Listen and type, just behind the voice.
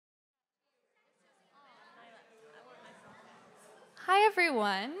Hi,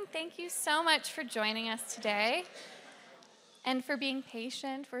 everyone. Thank you so much for joining us today and for being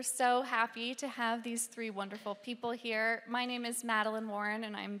patient. We're so happy to have these three wonderful people here. My name is Madeline Warren,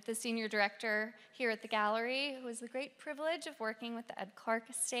 and I'm the Senior Director here at the Gallery, who has the great privilege of working with the Adger Clark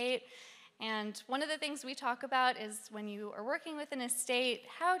estate. And one of the things we talk about is when you are working with an estate,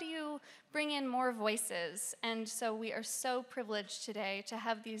 how do you bring in more voices? And so we are so privileged today to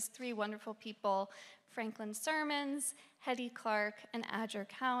have these three wonderful people, Franklin Sirmans, Hedy Clark, and Adger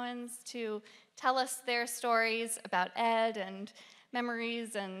Cowans, to tell us their stories about Ed and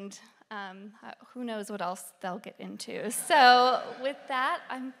memories and who knows what else they'll get into. So with that,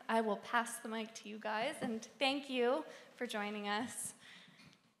 I will pass the mic to you guys, and thank you for joining us.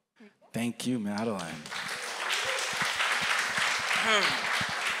 Thank you, Madeline.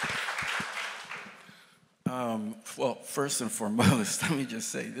 Well, first and foremost, let me just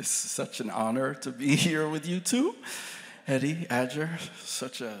say this is such an honor to be here with you two. Hedy, Adger,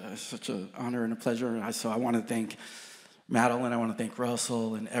 such an honor and a pleasure. So I want to thank Madeline, I want to thank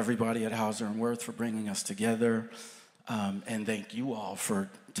Russell and everybody at Hauser Wirth for bringing us together. And thank you all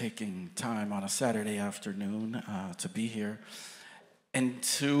for taking time on a Saturday afternoon to be here and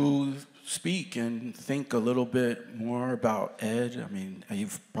to speak and think a little bit more about Ed. I mean,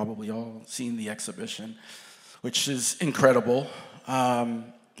 you've probably all seen the exhibition, which is incredible.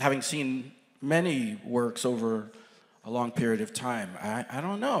 Having seen many works over a long period of time, I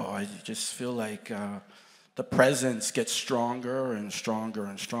don't know. I just feel like the presence gets stronger and stronger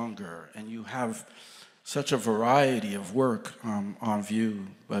and stronger, and you have such a variety of work on view.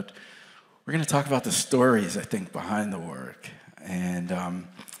 But we're going to talk about the stories, I think, behind the work, and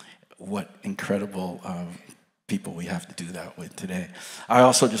what incredible people we have to do that with today. I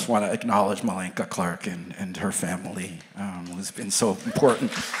also just want to acknowledge Monaco Clark and her family, who's been so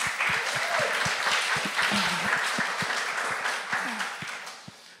important.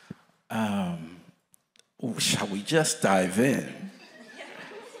 Shall we just dive in?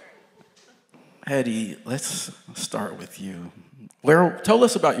 Hedy, let's start with you. Tell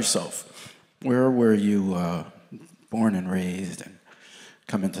us about yourself. Where were you born and raised and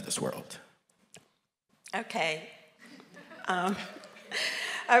come into this world? Okay. I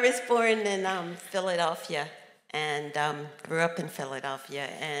was born in Philadelphia and grew up in Philadelphia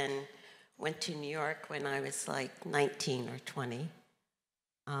and went to New York when I was like 19 or 20.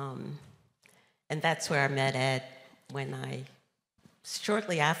 And that's where I met Ed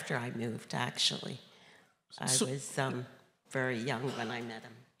shortly after I moved, actually. I was very young when I met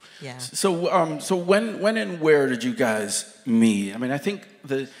him. Yeah. So when and where did you guys meet? I mean, I think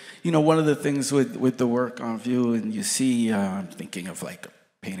one of the things with the work on view, and you see, I'm thinking of like a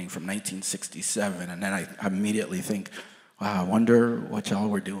painting from 1967, and then I immediately think, wow, I wonder what y'all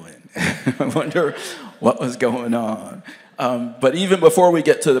were doing. I wonder what was going on. But even before we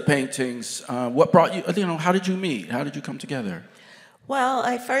get to the paintings, what brought you? How did you meet? How did you come together? Well,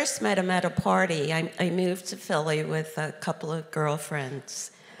 I first met him at a party. I moved to Philly with a couple of girlfriends.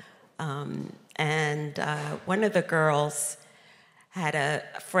 And one of the girls had a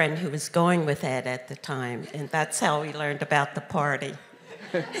friend who was going with Ed at the time, and that's how we learned about the party.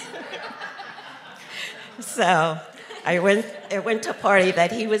 So I went to a party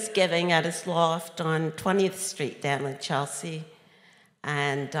that he was giving at his loft on 20th Street down in Chelsea,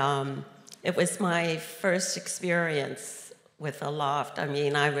 and it was my first experience with a loft. I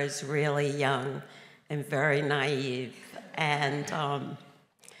mean, I was really young and very naive, and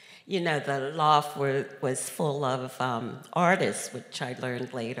the loft was full of artists, which I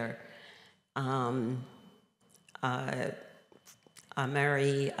learned later.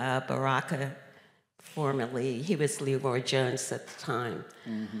 Mary Baraka, formerly, he was Leroy Jones at the time.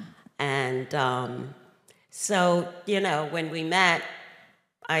 Mm-hmm. And so, when we met,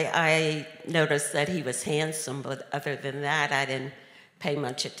 I noticed that he was handsome, but other than that, I didn't pay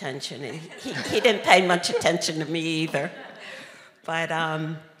much attention. And he didn't pay much attention to me either. But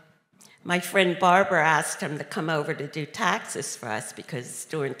my friend Barbara asked him to come over to do taxes for us, because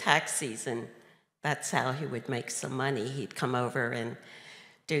during tax season, that's how he would make some money. He'd come over and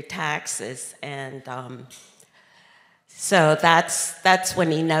do taxes. And so that's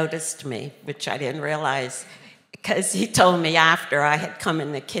when he noticed me, which I didn't realize, because he told me after I had come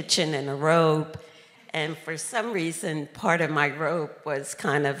in the kitchen in a robe, and for some reason, part of my robe was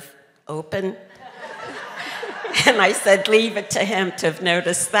kind of open. And I said, leave it to him to have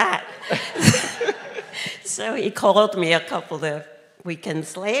noticed that. So he called me a couple of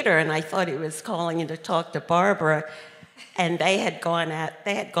weekends later, and I thought he was calling in to talk to Barbara, and they had gone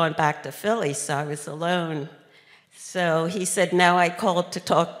back to Philly, so I was alone. So he said, no, I called to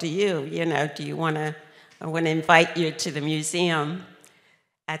talk to you. Do you want to I want to invite you to the museum.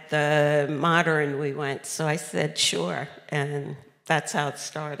 At the Modern we went, so I said, sure, and that's how it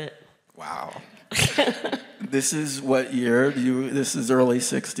started. Wow. This is what year? This is early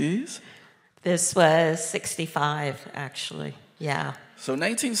 60s? This was 65, actually, yeah. So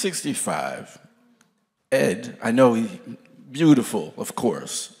 1965, Ed, I know he's beautiful, of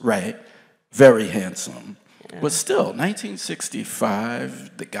course, right? Very handsome. Yeah. But still,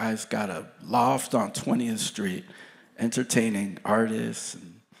 1965, the guy's got a loft on 20th Street, entertaining artists and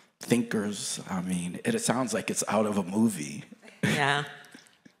thinkers. I mean, it sounds like it's out of a movie. Yeah.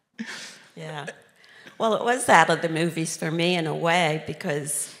 Yeah. Well, it was out of the movies for me in a way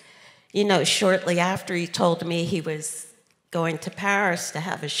because, you know, shortly after he told me he was going to Paris to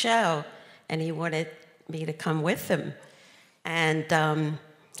have a show and he wanted me to come with him. And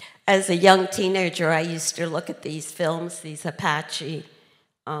as a young teenager, I used to look at these films, these Apache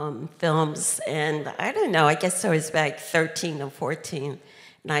films, and I don't know, I guess I was like 13 or 14.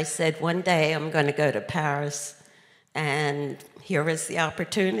 And I said, one day I'm going to go to Paris, and here was the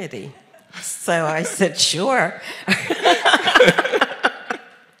opportunity. So I said, sure.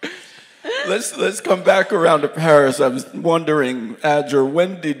 Let's come back around to Paris. I was wondering, Adger,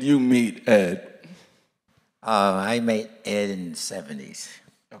 when did you meet Ed? I met Ed in the 70s.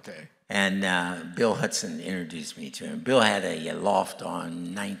 Okay. And Bill Hudson introduced me to him. Bill had a loft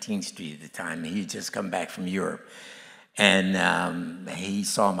on 19th Street at the time. He'd just come back from Europe. And he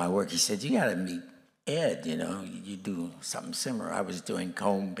saw my work. He said, you got to meet Ed, you know, you do something similar. I was doing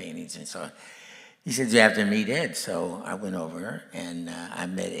comb paintings, and so he said, you have to meet Ed. So I went over, and I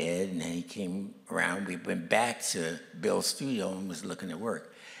met Ed, and then he came around. We went back to Bill's studio and was looking at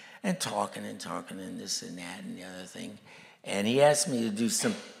work and talking and this and that and the other thing. And he asked me to do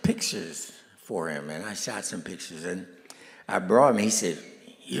some pictures for him, and I shot some pictures, and I brought him. He said,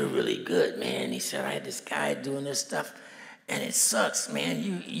 you're really good, man. He said, I had this guy doing this stuff, and it sucks, man.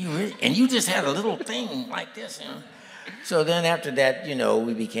 You just had a little thing like this, you know. So then after that, you know,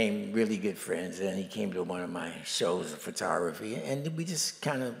 we became really good friends, and he came to one of my shows of photography, and we just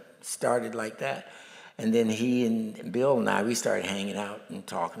kind of started like that. And then he and Bill and I, we started hanging out and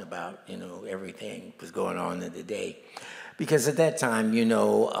talking about, you know, everything that was going on in the day. Because at that time, you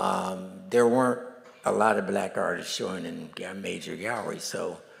know, there weren't a lot of black artists showing in major galleries,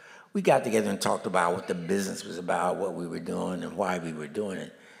 so we got together and talked about what the business was about, what we were doing, and why we were doing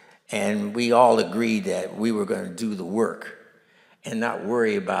it. And we all agreed that we were going to do the work and not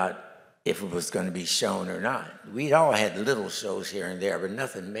worry about if it was going to be shown or not. We'd all had little shows here and there, but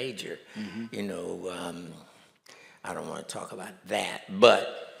nothing major. Mm-hmm. You know, I don't want to talk about that,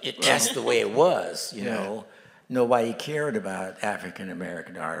 but that's the way it was, you know. Nobody cared about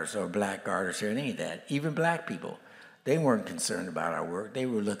African-American artists or black artists or any of that, even black people. They weren't concerned about our work. They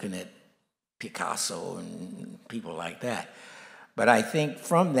were looking at Picasso and people like that. But I think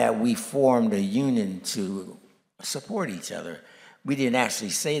from that, we formed a union to support each other. We didn't actually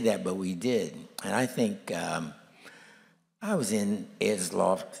say that, but we did. And I think I was in Ed's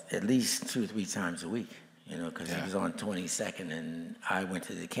loft at least 2 or 3 times a week, you know, because he was on 22nd, and I went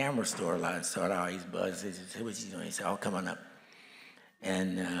to the camera store a lot and saw all these buzzed. He said, what's he doing? He said, oh, come on up.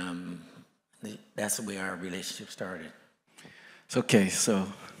 And that's the way our relationship started. Okay, so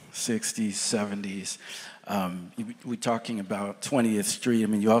 60s, 70s. We're talking about 20th Street. I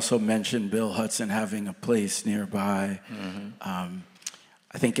mean, you also mentioned Bill Hudson having a place nearby. Mm-hmm.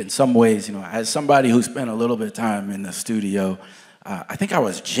 I think in some ways, you know, as somebody who spent a little bit of time in the studio, I think I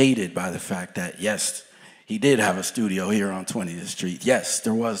was jaded by the fact that, yes, he did have a studio here on 20th Street. Yes,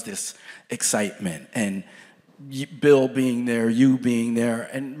 there was this excitement, and Bill being there, you being there,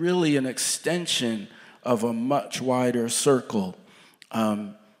 and really an extension of a much wider circle.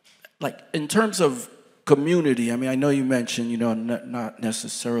 Like in terms of community, I mean, I know you mentioned, you know, not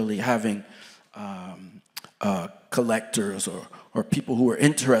necessarily having collectors or people who were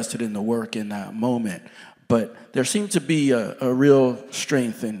interested in the work in that moment, but there seemed to be a real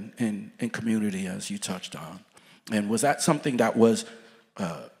strength in community, as you touched on. And was that something that was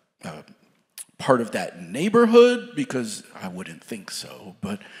part of that neighborhood? Because I wouldn't think so,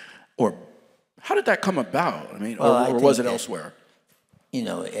 or how did that come about? I mean, or was it elsewhere? You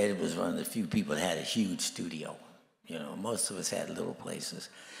know, Ed was one of the few people that had a huge studio. You know, most of us had little places.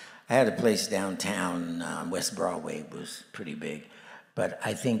 I had a place downtown, West Broadway was pretty big. But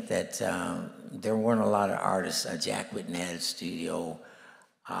I think that there weren't a lot of artists. Jack Whitten had a studio,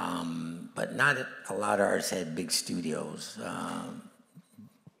 but not a lot of artists had big studios.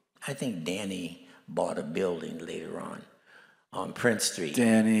 I think Danny bought a building later on. on Prince Street.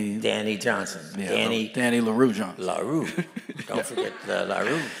 Danny Johnson. Yeah, Danny LaRue Johnson. LaRue. Don't forget the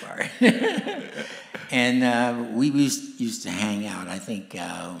LaRue part. And we used to hang out. I think,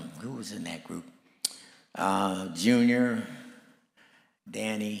 who was in that group? Junior,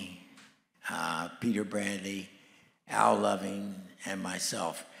 Danny, Peter Bradley, Al Loving, and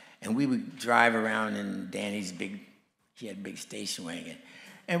myself. And we would drive around in Danny's he had a big station wagon.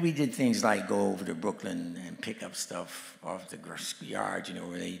 And we did things like go over to Brooklyn and pick up stuff off the yard,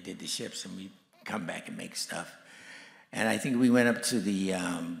 where they did the ships, and we'd come back and make stuff. And I think we went up to the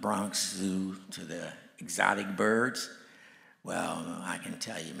Bronx Zoo, to the exotic birds. Well, I can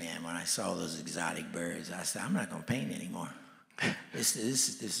tell you, man, when I saw those exotic birds, I said, I'm not going to paint anymore. This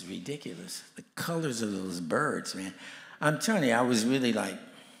is ridiculous. The colors of those birds, man. I'm telling you, I was really like,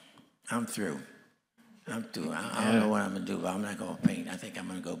 I'm through. I don't know what I'm going to do, but I'm not going to paint. I think I'm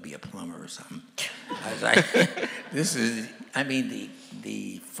going to go be a plumber or something. I was like,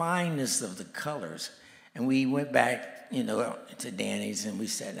 the fineness of the colors. And we went back, to Danny's, and we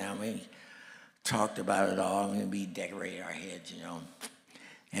sat down, we talked about it all, and we decorated our heads,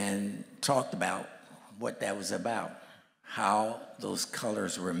 and talked about what that was about, how those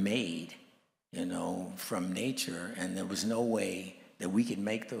colors were made, from nature, and there was no way that we could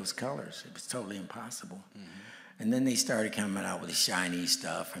make those colors. It was totally impossible. Mm-hmm. And then they started coming out with the shiny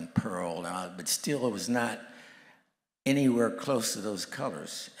stuff and pearl and all, but still it was not anywhere close to those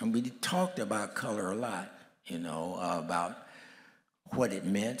colors. And we talked about color a lot, about what it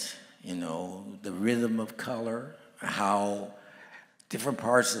meant, the rhythm of color, how different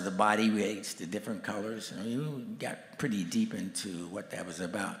parts of the body reacts to different colors. We got pretty deep into what that was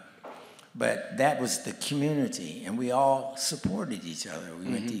about. But that was the community, and we all supported each other.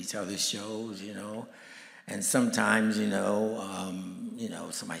 We went to each other's shows, and sometimes,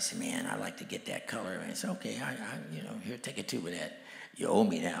 somebody said, "Man, I'd like to get that color." And I said, "Okay, here, take a tube of that. You owe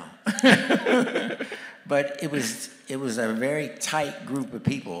me now." But it was a very tight group of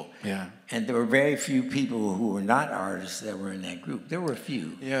people. Yeah. And there were very few people who were not artists that were in that group. There were a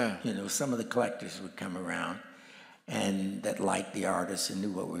few. Yeah. Some of the collectors would come around and that liked the artists and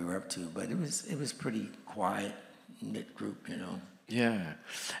knew what we were up to. But it was pretty quiet, knit group, Yeah.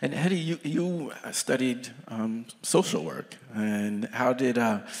 And Hedy, you studied social work, and how did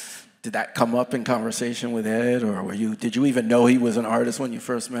that come up in conversation with Ed, or did you even know he was an artist when you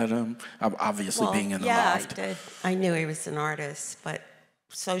first met him? Obviously, being in the loft. Yeah, I did. I knew he was an artist, but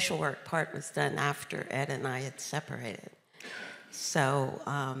social work part was done after Ed and I had separated. So,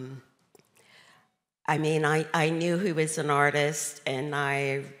 I knew he was an artist, and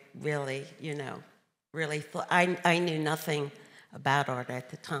I really, really thought, I knew nothing about art at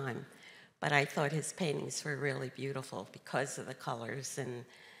the time, but I thought his paintings were really beautiful because of the colors and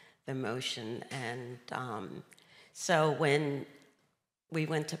the motion. And so when we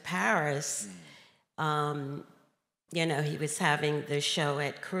went to Paris, he was having the show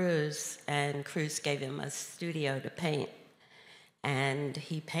at Cruz, and Cruz gave him a studio to paint, and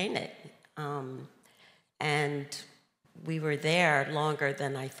he painted. And we were there longer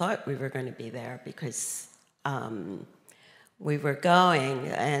than I thought we were going to be there, because we were going,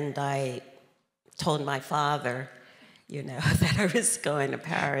 and I told my father, that I was going to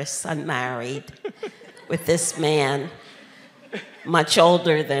Paris unmarried with this man, much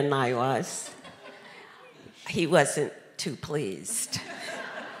older than I was. He wasn't too pleased.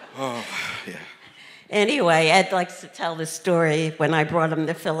 Oh, yeah. Anyway, Ed likes to tell the story when I brought him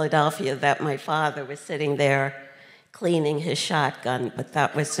to Philadelphia that my father was sitting there cleaning his shotgun, but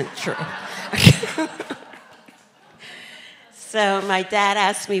that wasn't true. So my dad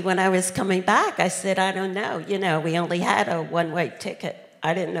asked me when I was coming back. I said, I don't know. We only had a one-way ticket.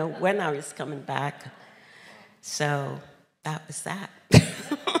 I didn't know when I was coming back. So that was that.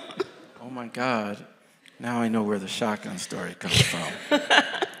 Oh, my God. Now I know where the shotgun story comes from.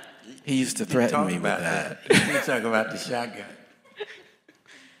 He used to threaten me with that. You talk about the shotgun.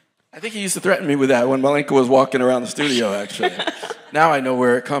 I think he used to threaten me with that when Malenka was walking around the studio, actually. Now I know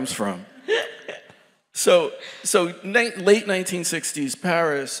where it comes from. So late 1960s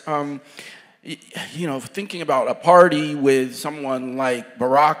Paris, thinking about a party with someone like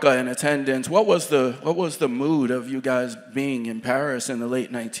Baraka in attendance, what was the mood of you guys being in Paris in the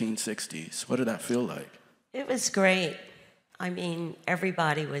late 1960s? What did that feel like? It was great.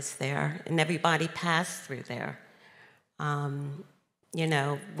 Everybody was there, and everybody passed through there.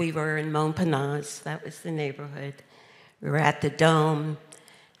 We were in Montparnasse, that was the neighborhood. We were at the Dome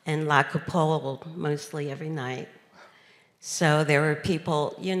and La Coupole mostly every night. So there were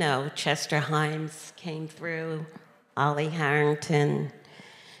people, Chester Himes came through, Ollie Harrington,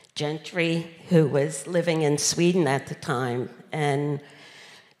 Gentry, who was living in Sweden at the time, And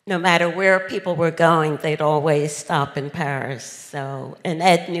no matter where people were going, they'd always stop in Paris. So, and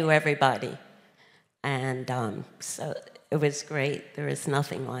Ed knew everybody. And so it was great. There is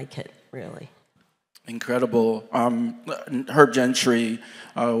nothing like it, really. Incredible. Her Gentry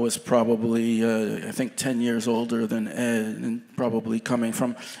was probably, I think, 10 years older than Ed, and probably coming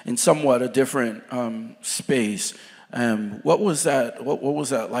from in somewhat a different space. What was that? What was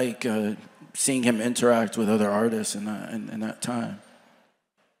that like? Seeing him interact with other artists in that time.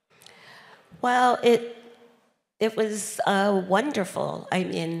 Well, it was wonderful. I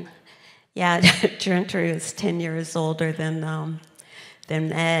mean, yeah, Gentry was 10 years older than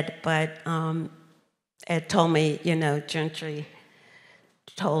Ed, but Ed told me, you know, Gentry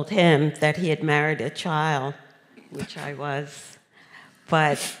told him that he had married a child, which I was,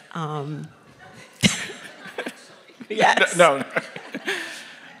 but yes. No.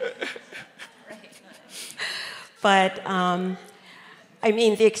 But I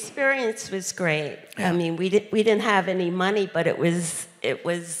mean, the experience was great. Yeah. I mean, we didn't have any money, but it was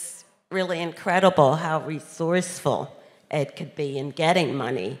really incredible how resourceful Ed could be in getting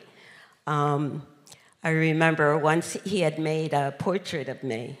money. I remember once he had made a portrait of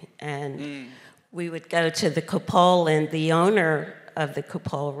me, and we would go to the Coupole, and the owner of the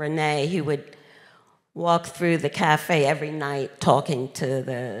Coupole, Renee, he would walk through the cafe every night talking to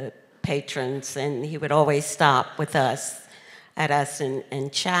the patrons, and he would always stop with us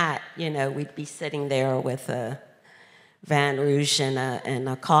and chat. You know, we'd be sitting there with a Vin Rouge and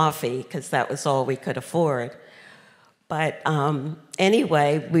a coffee, because that was all we could afford. But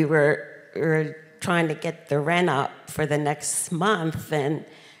anyway, we were trying to get the rent up for the next month, and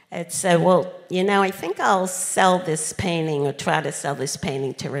Ed said, well, you know, I think I'll sell this painting, or try to sell this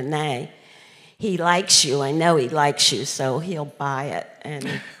painting to Renee. He likes you, I know he likes you, so he'll buy it.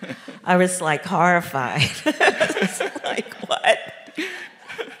 And I was like horrified. I was like, what?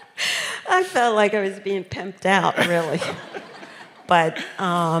 I felt like I was being pimped out, really. But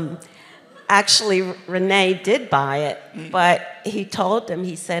actually, Renee did buy it, but he told him,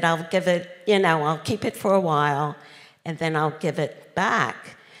 he said, I'll give it, you know, I'll keep it for a while, and then I'll give it back.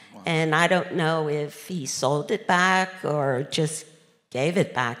 Wow. And I don't know if he sold it back or just gave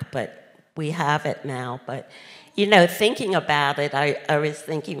it back, but we have it now. But, you know, thinking about it, I was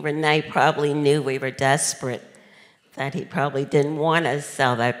thinking Renee probably knew we were desperate, that he probably didn't want to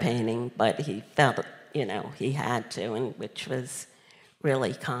sell that painting, but he felt, you know, he had to, and which was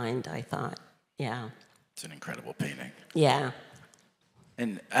really kind, I thought. Yeah. It's an incredible painting. Yeah.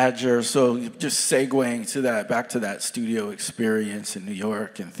 And Adger, so just segueing to that, back to that studio experience in New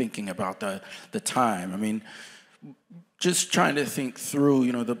York and thinking about the time. I mean, just trying to think through,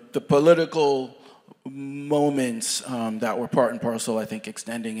 you know, the political moments that were part and parcel, I think,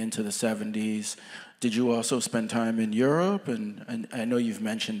 extending into the 70s. Did you also spend time in Europe? And I know you've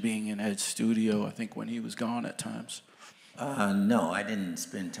mentioned being in Ed's studio, I think, when he was gone at times. No, I didn't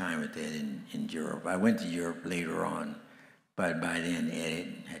spend time with Ed in Europe. I went to Europe later on, but by then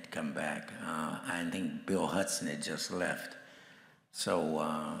Ed had come back. I think Bill Hudson had just left. So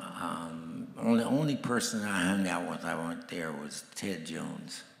the only person I hung out with, I went there, was Ted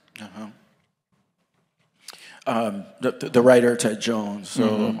Jones. The writer Ted Jones,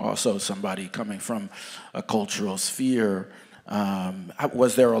 so also somebody coming from a cultural sphere.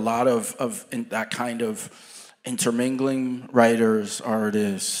 Was there a lot of that kind of intermingling, writers,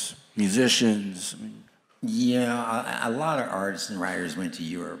 artists, musicians? I mean, yeah, a lot of artists and writers went to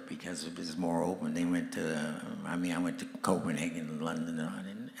Europe because it was more open. They went to, I went to Copenhagen and London,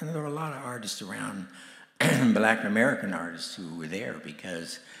 and there were a lot of artists around, Black American artists who were there,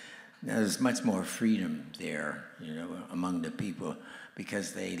 because there was much more freedom there, you know, among the people,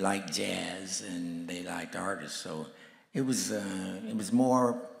 because they liked jazz and they liked artists. So it was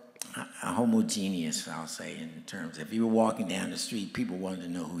more homogeneous, I'll say, in terms of, if you were walking down the street, people wanted to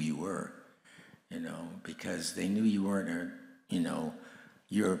know who you were, you know, because they knew you weren't a, you know,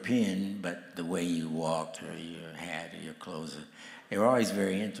 European, but the way you walked or your hat or your clothes, they were always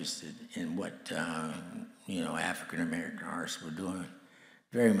very interested in what, you know, African American artists were doing.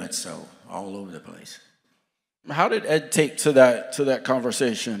 Very much so, all over the place. How did Ed take to that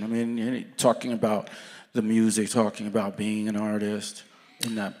conversation? I mean, talking about the music, talking about being an artist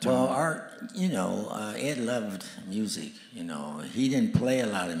in that time. Well, art, you know, Ed loved music, you know. He didn't play a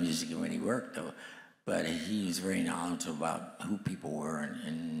lot of music when he worked, though, but he was very knowledgeable about who people were,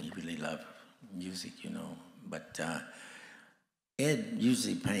 and he really loved music, you know. But Ed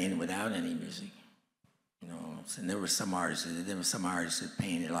usually painted without any music, you know. And there were some artists that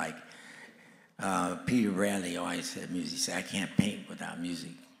painted, like Peter Bradley always said music. He said, I can't paint without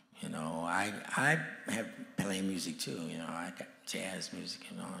music, You know, I have playing music too. You know, I got jazz music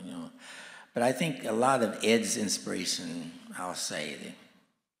and all. You know, but I think a lot of Ed's inspiration, I'll say,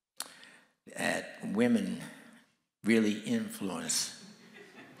 that women really influence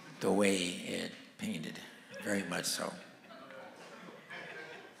the way Ed painted, very much so.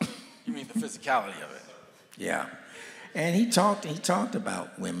 You mean the physicality of it? Yeah, and he talked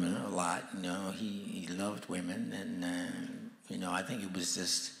about women a lot. You know, he loved women, and you know, I think it was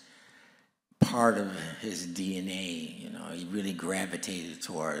just part of his DNA. You know, he really gravitated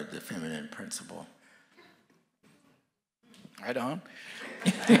toward the feminine principle. Right on.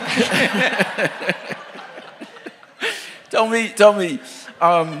 Tell me.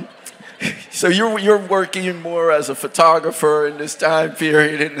 So you're working more as a photographer in this time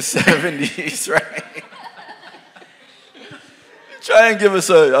period in the 70s, right? Try and give us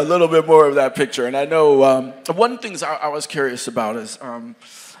a little bit more of that picture. And I know one of the things I was curious about is,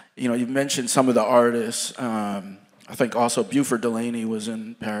 you know, you mentioned some of the artists. I think also Buford Delaney was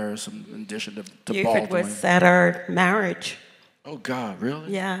in Paris in addition to Buford Baldwin. was at our marriage. Oh, God,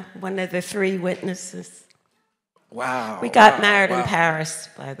 really? Yeah, one of the 3 witnesses. Wow. We got married in Paris,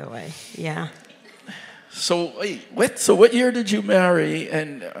 by the way. Yeah. So wait, so what year did you marry?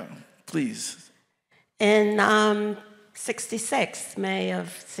 And please. In 66, May of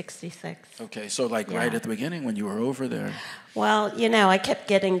 66. Okay, so like right at the beginning when you were over there. Well, you know, I kept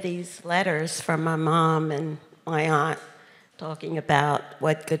getting these letters from my mom and my aunt talking about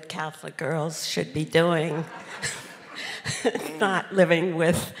what good Catholic girls should be doing, not living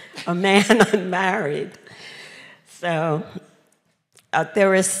with a man unmarried. So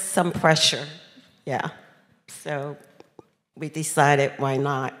there was some pressure, yeah. So we decided why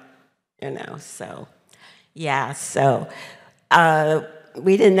not, you know, so yeah. So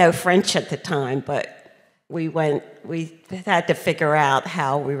we didn't know French at the time, but we had to figure out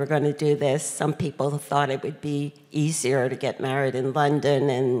how we were going to do this. Some people thought it would be easier to get married in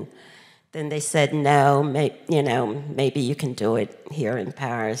London, and then they said, no, you know, maybe you can do it here in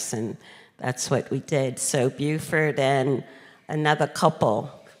Paris, and that's what we did. So Buford and another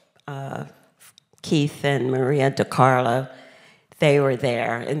couple, Keith and Maria DiCarlo, they were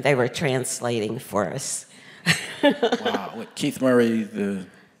there, and they were translating for us. Wow. What, Keith Murray, the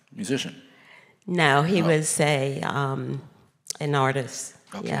musician? No, he was an artist.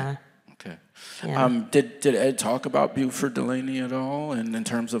 Okay. Yeah. Okay. Yeah. Did Ed talk about Buford Delaney at all in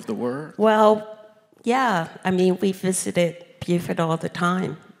terms of the work? Well, yeah. I mean, we visited Buford all the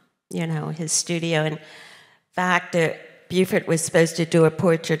time, you know, his studio. In fact, Buford was supposed to do a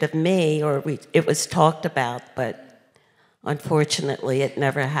portrait of me, or it was talked about, but unfortunately it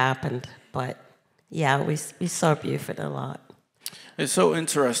never happened. But yeah, we saw Buford a lot. It's so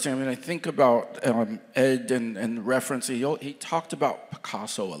interesting. I mean, I think about Ed and reference. He talked about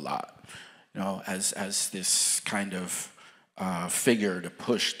Picasso a lot, you know, as this kind of figure to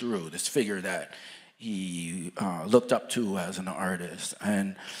push through, this figure that he looked up to as an artist.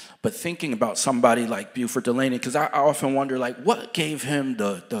 But thinking about somebody like Buford Delaney, because I often wonder, like, what gave him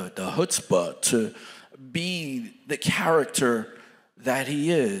the chutzpah to be the character that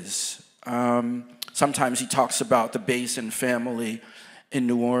he is? Sometimes he talks about the Basin family in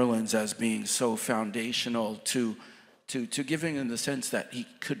New Orleans as being so foundational to giving him the sense that he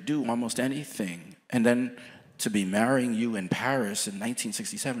could do almost anything. And then to be marrying you in Paris in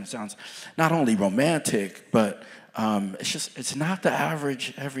 1967 sounds not only romantic, but it's not the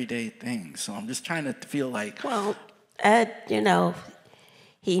average everyday thing. So I'm just trying to feel like... Well, Ed, you know,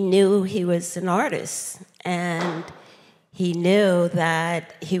 he knew he was an artist, and he knew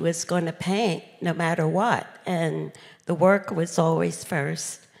that he was going to paint no matter what, and the work was always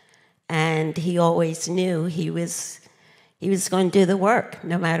first, and he always knew he was going to do the work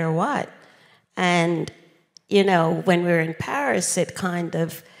no matter what. And, you know, when we were in Paris,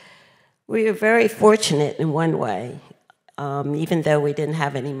 we were very fortunate in one way. Even though we didn't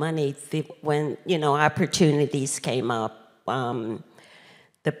have any money, when, you know, opportunities came up,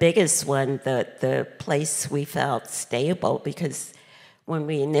 the biggest one, the place we felt stable, because when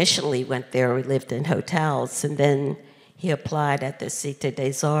we initially went there, we lived in hotels, and then he applied at the Cité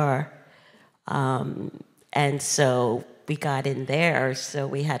des Arts, and so we got in there, so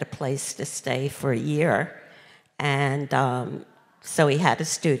we had a place to stay for a year, and so he had a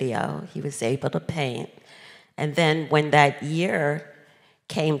studio, he was able to paint, and then when that year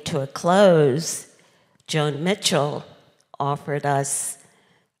came to a close, Joan Mitchell offered us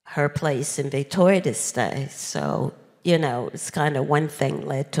her place in Victoria to stay. So, you know, it's kind of one thing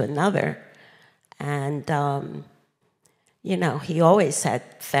led to another. And, you know, he always had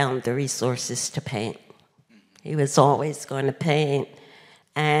found the resources to paint. He was always going to paint.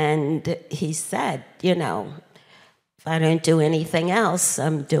 And he said, you know, if I don't do anything else,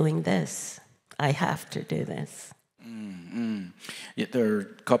 I'm doing this. I have to do this. Yeah, there are a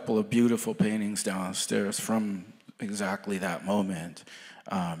couple of beautiful paintings downstairs from exactly that moment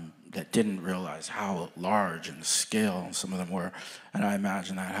that didn't realize how large in scale some of them were. And I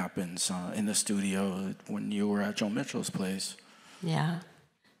imagine that happens in the studio when you were at Joe Mitchell's place. Yeah.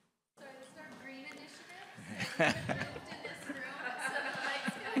 Sorry, this is our green initiative.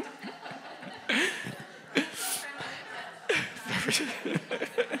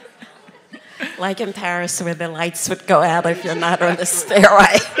 Like in Paris, where the lights would go out if you're not on the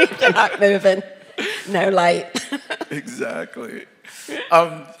stairway. You're not moving. No light. Exactly.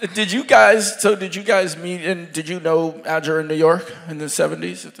 Did you guys meet and did you know Adger in New York in the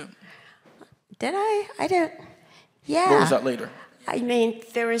 70s? Did I? I don't. Yeah. Or was that later? I mean,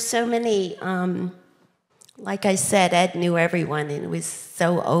 there were so many, like I said, Ed knew everyone and was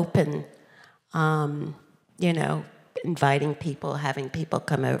so open, you know, inviting people, having people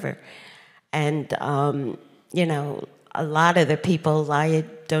come over. And, you know, a lot of the people I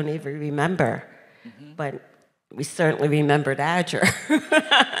don't even remember, but we certainly remembered Adger.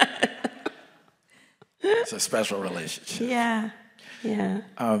 It's a special relationship. Yeah, yeah.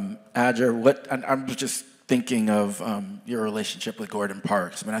 Adger, I'm just thinking of your relationship with Gordon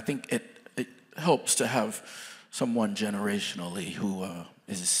Parks. I mean, I think it helps to have someone generationally who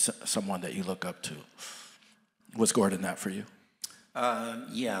is someone that you look up to. Was Gordon that for you?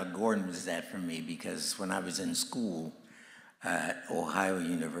 Yeah, Gordon was that for me because when I was in school at Ohio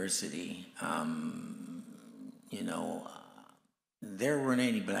University, you know, there weren't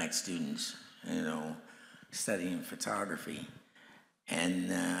any black students, you know, studying photography.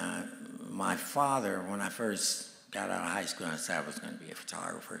 And my father, when I first got out of high school and I said I was going to be a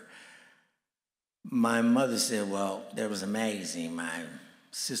photographer, my mother said, well, there was a magazine. My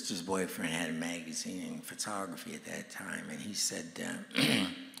sister's boyfriend had a magazine in photography at that time, and he said,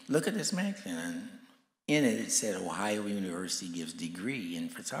 look at this magazine. And in it, it said Ohio University gives degree in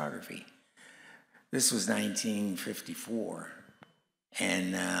photography. This was 1954.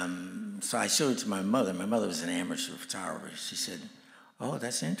 And so I showed it to my mother. My mother was an amateur photographer. She said, oh,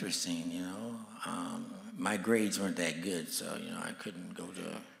 that's interesting, you know. My grades weren't that good, so, you know, I couldn't go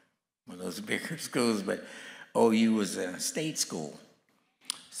to one of those bigger schools, but OU was a state school.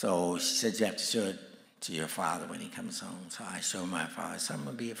 So she said, you have to show it to your father when he comes home. So I showed my father. I said, I'm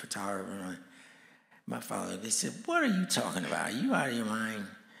going to be a photographer. My father, they said, what are you talking about? Are you out of your mind?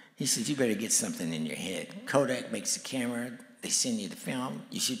 He said, you better get something in your head. Kodak makes the camera. They send you the film.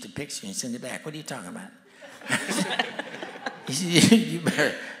 You shoot the picture and send it back. What are you talking about? He said, you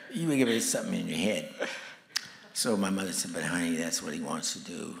better get something in your head. So my mother said, but honey, that's what he wants to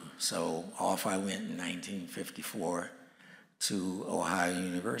do. So off I went in 1954 to Ohio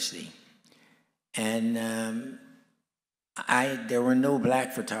University. And there were no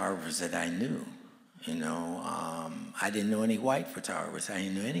black photographers that I knew. You know, I didn't know any white photographers. I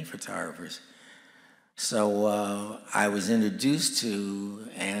didn't know any photographers. So I was introduced to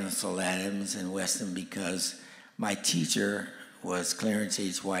Ansel Adams and Weston because my teacher was Clarence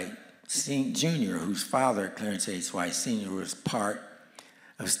H. White Jr., whose father, Clarence H. White Sr., was part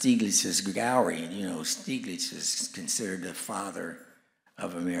of Stieglitz's gallery. And, you know, Stieglitz is considered the father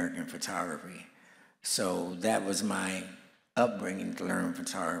of American photography. So that was my upbringing to learn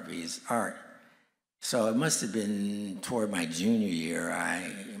photography as art. So it must have been toward my junior year,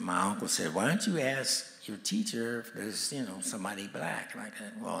 my uncle said, why don't you ask your teacher if there's, you know, somebody black? And I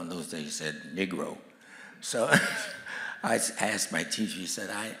said, well, in those days he said Negro. So I asked my teacher, he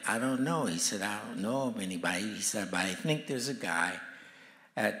said, I don't know. He said, I don't know of anybody. He said, but I think there's a guy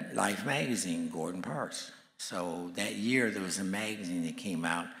at Life magazine, Gordon Parks. So that year there was a magazine that came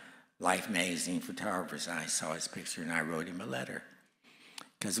out, Life magazine photographers, and I saw his picture and I wrote him a letter.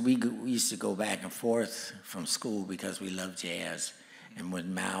 Because we used to go back and forth from school because we loved jazz. And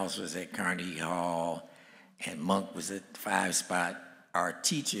when Miles was at Carnegie Hall and Monk was at 5 Spot, our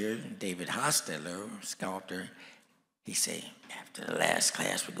teacher, David Hosteller, sculptor, he said, after the last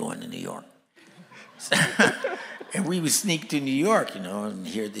class, we're going to New York. And we would sneak to New York, you know, and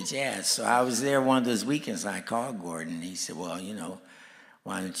hear the jazz. So I was there one of those weekends, and I called Gordon, and he said, well, you know,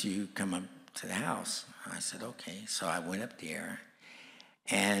 why don't you come up to the house? I said, okay. So I went up there.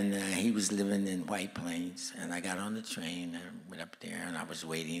 And he was living in White Plains, and I got on the train and went up there, and I was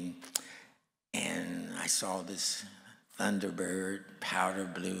waiting, and I saw this Thunderbird, powder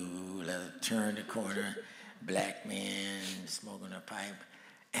blue, turn the corner, black man smoking a pipe,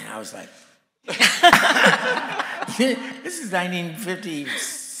 and I was like, this is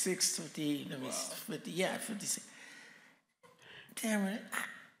 1956, 56. damn it,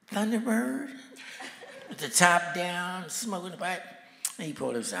 Thunderbird, with the top down, smoking the pipe. And he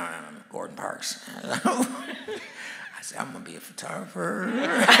pulled us down, Gordon Parks. I said, I'm going to be a photographer.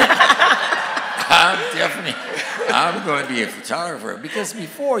 I'm going to be a photographer. Because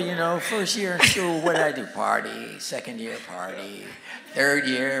before, first year in school, what did I do? Party, second year party, third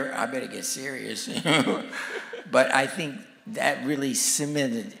year, I better get serious. But I think that really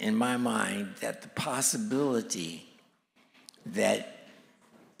cemented in my mind that the possibility that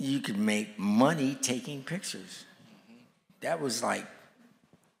you could make money taking pictures. That was like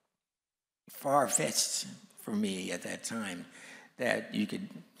far-fetched for me at that time, that you could,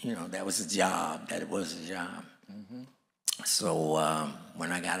 that was a job, that it was a job. Mm-hmm. So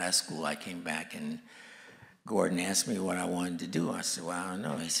when I got out of school, I came back and Gordon asked me what I wanted to do. I said, well, I don't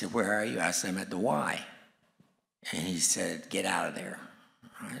know. He said, where are you? I said, I'm at the Y. And he said, get out of there.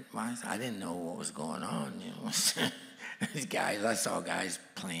 I didn't know what was going on, These guys, I saw guys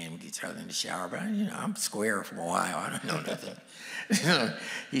playing with each other in the shower, but I'm square from Ohio. I don't know nothing.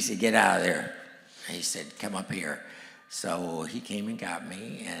 He said, get out of there. And he said, come up here. So he came and got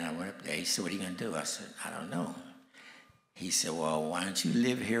me, and I went up there. He said, what are you going to do? I said, I don't know. He said, well, why don't you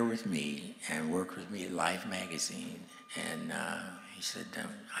live here with me and work with me at Life magazine? And he said,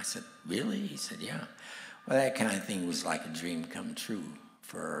 I said, really? He said, yeah. Well, that kind of thing was like a dream come true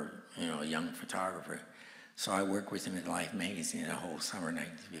for, a young photographer. So I worked with him at Life magazine the whole summer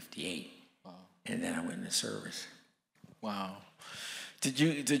 1958. Wow. And then I went into service. Wow. Did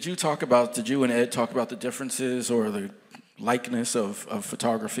you and Ed talk about the differences or the likeness of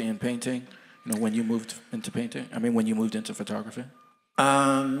photography and painting? When you moved into painting? when you moved into photography?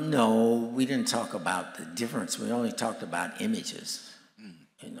 No, we didn't talk about the difference. We only talked about images.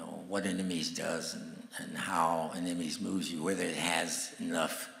 What an image does and how an image moves you, whether it has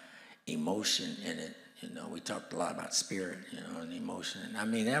enough emotion in it. We talked a lot about spirit, and emotion.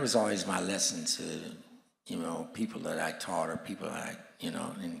 That was always my lesson to, people that I taught or people that I,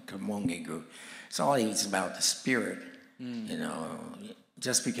 in Kamonge group. It's always about the spirit,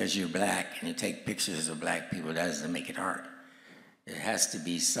 Just because you're black and you take pictures of black people, that doesn't make it art. It has to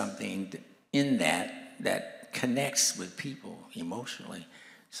be something in that connects with people emotionally.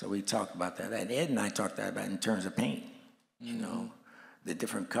 So we talked about that. And Ed and I talked about in terms of paint, the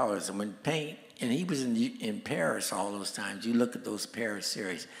different colors. And when paint, and he was in Paris all those times, you look at those Paris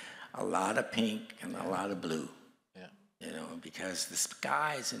series, a lot of pink and a lot of blue. Yeah. Because the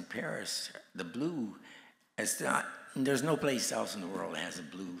skies in Paris, the blue, there's no place else in the world that has a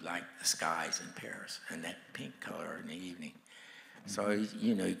blue like the skies in Paris and that pink color in the evening. So,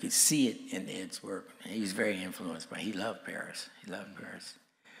 you could see it in Ed's work. He was very influenced by it. He loved Paris. Paris.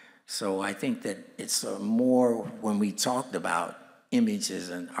 So I think that it's more when we talked about images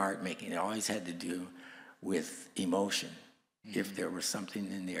and art making, it always had to do with emotion. Mm-hmm. If there was something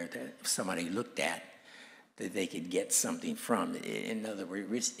in there that if somebody looked at, that they could get something from it. In other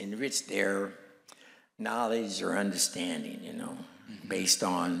words, enrich their knowledge or understanding, based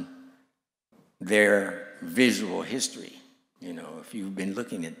on their visual history. If you've been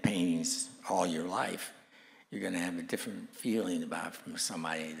looking at paintings all your life, you're going to have a different feeling about it from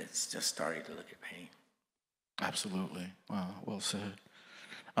somebody that's just starting to look at painting. Absolutely. Wow, well said.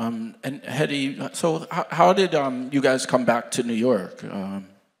 And Hedy, so how did you guys come back to New York?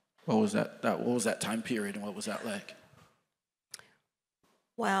 What was that time period, and what was that like?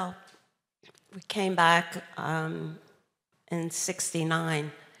 Well, we came back in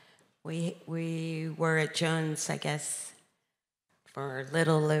 '69. We were at Jones, I guess, for a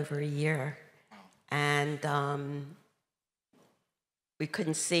little over a year. And we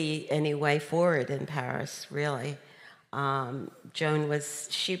couldn't see any way forward in Paris, really. Joan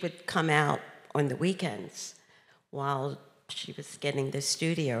she would come out on the weekends while she was getting the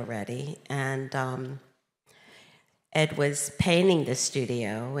studio ready. And Ed was painting the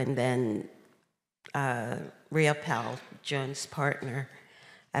studio, and then Riopel, Joan's partner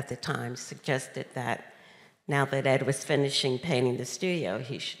at the time, suggested that now that Ed was finishing painting the studio,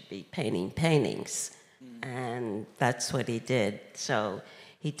 he should be painting paintings. And that's what he did. So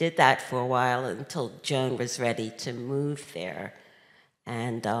he did that for a while until Joan was ready to move there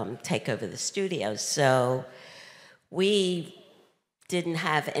and take over the studio. So we didn't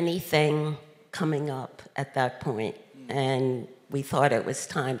have anything coming up at that point, and we thought it was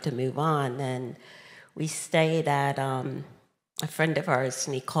time to move on. And we stayed at a friend of ours,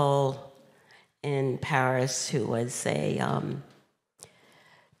 Nicole, in Paris, who was a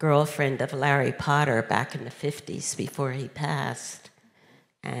girlfriend of Larry Potter back in the 50s before he passed.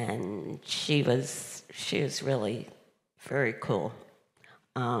 And she was really very cool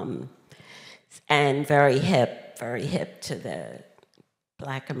and very hip very hip to the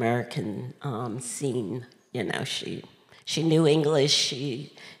Black American scene. You know, she knew English,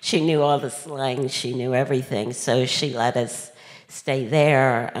 she knew all the slang, she knew everything, so she let us stay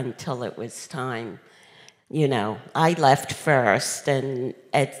there until it was time. You know, I left first, and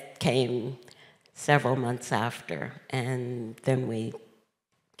Ed came several months after, and then we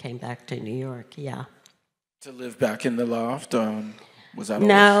came back to New York, yeah. To live back in the loft, was that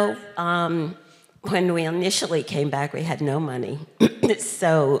No, when we initially came back, we had no money.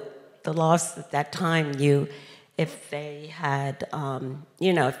 So the lofts at that time, if they had,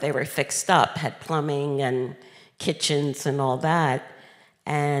 you know, if they were fixed up, had plumbing and kitchens and all that,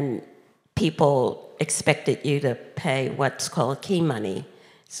 and people expected you to pay what's called key money.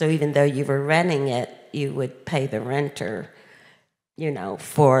 So even though you were renting it, you would pay the renter, you know,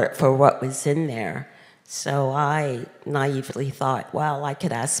 for what was in there. So I naively thought, well, I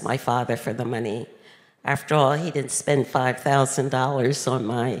could ask my father for the money. After all, he didn't spend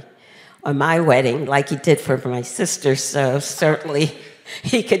 $5,000 on my wedding like he did for my sister, so certainly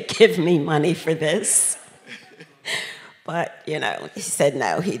he could give me money for this. But, you know, he said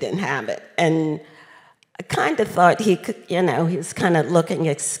no, he didn't have it. And I kind of thought he could, you know, he was kind of looking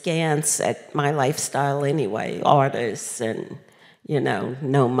askance at my lifestyle anyway, artists and, you know,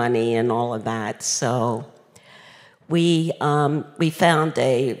 no money and all of that. So we found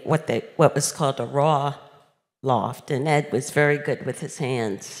what was called a raw loft, and Ed was very good with his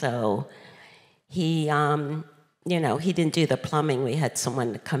hands. So he, you know, he didn't do the plumbing. We had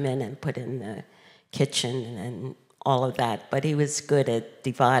someone to come in and put in the kitchen and all of that. But he was good at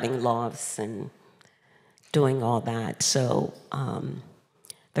dividing lofts and doing all that. So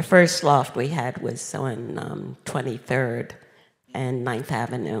the first loft we had was on 23rd and 9th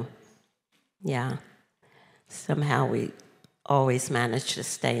Avenue. Yeah. Somehow we always managed to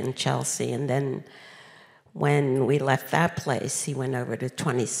stay in Chelsea. And then when we left that place, he went over to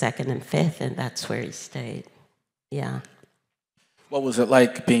 22nd and 5th, and that's where he stayed. Yeah. What was it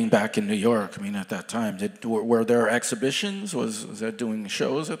like being back in New York? I mean, at that time, were there exhibitions? Was that doing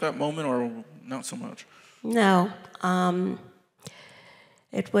shows at that moment, or not so much? No.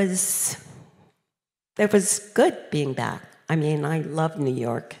 It was good being back. I mean, I loved New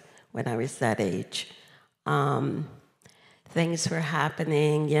York when I was that age. Things were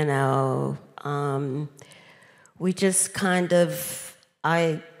happening, you know. We just kind of,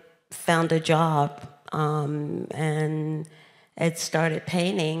 I found a job, and Ed started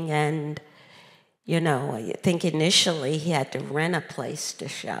painting, and, you know, I think initially he had to rent a place to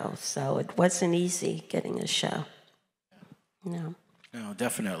show, so it wasn't easy getting a show. No. No,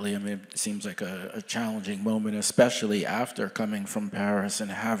 definitely. I mean, it seems like a challenging moment, especially after coming from Paris and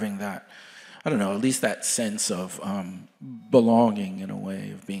having that, I don't know, at least that sense of belonging in a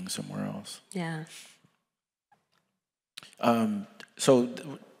way, of being somewhere else. Yeah. So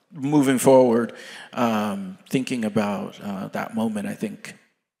moving forward, thinking about that moment, I think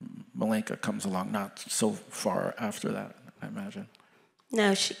Malenka comes along not so far after that, I imagine.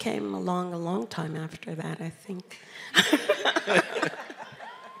 No, she came along a long time after that, I think.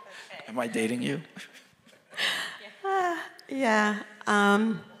 Am I dating you? Yeah.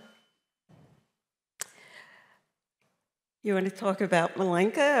 You want to talk about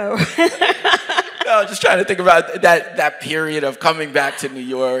Malenka? No, just trying to think about that period of coming back to New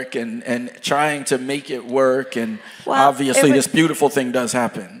York and trying to make it work. And well, obviously this beautiful thing does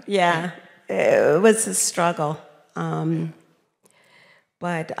happen. Yeah, it was a struggle.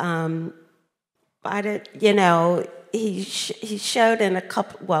 But I did, you know, he showed in a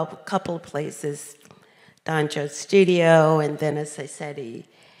couple of places, Don Joe's studio, and then, as I said,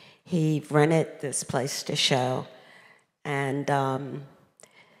 he rented this place to show, and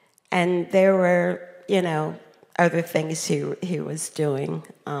there were, you know, other things he was doing,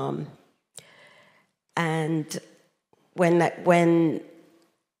 and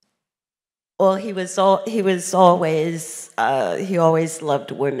well, he always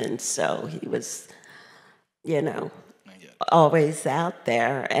loved women, so he was, you know, always out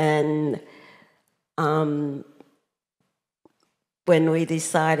there. And when we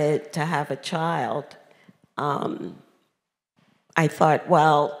decided to have a child, I thought,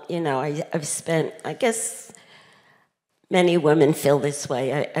 well, you know, I've spent, I guess many women feel this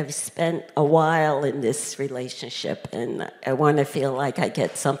way. I've spent a while in this relationship, and I want to feel like I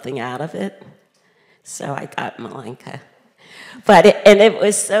get something out of it. So I got Malenka. It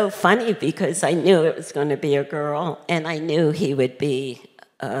was so funny because I knew it was going to be a girl, and I knew he would be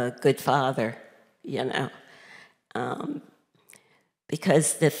a good father, you know.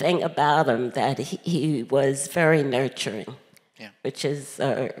 Because the thing about him, that he was very nurturing. which is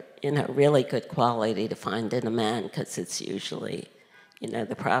really good quality to find in a man, because it's usually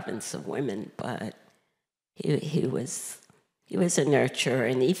the province of women. But he was a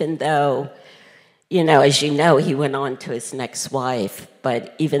nurturer, and even though as you know, he went on to his next wife,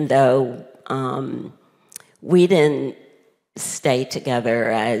 but even though we didn't stay together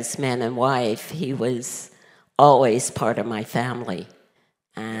as man and wife, he was always part of my family.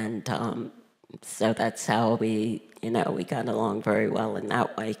 And so that's how we got along very well in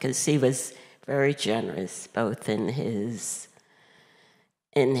that way, because he was very generous, both in his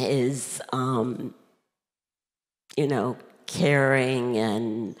caring,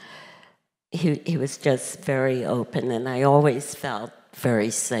 and he was just very open, and I always felt very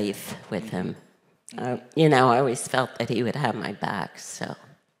safe with him. I always felt that he would have my back, so.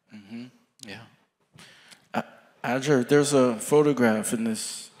 Yeah. Adger, there's a photograph in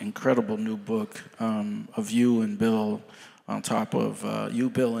this incredible new book of you and Bill on top of,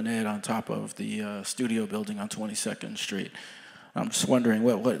 Bill and Ed on top of the studio building on 22nd Street. I'm just wondering,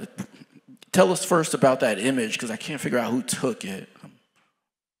 tell us first about that image, because I can't figure out who took it.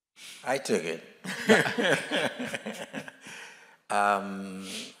 I took it.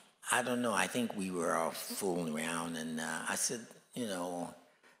 I don't know. I think we were all fooling around, and I said,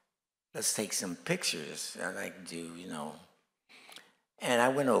 let's take some pictures. I like to do, And I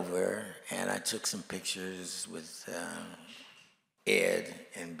went over and I took some pictures with Ed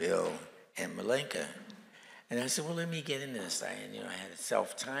and Bill and Menorca. And I said, well, let me get into this. I had a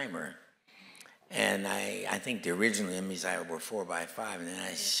self-timer. And I think the original images were 4x5, and then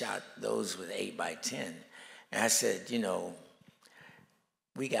I shot those with 8x10. And I said,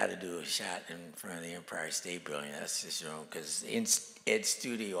 we got to do a shot in front of the Empire State Building. That's just, because in Ed's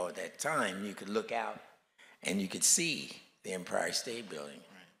studio at that time, you could look out and you could see the Empire State Building.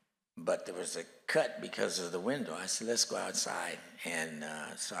 Right. But there was a cut because of the window. I said, let's go outside. And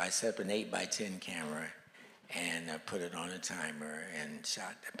so I set up an 8x10 camera and put it on a timer and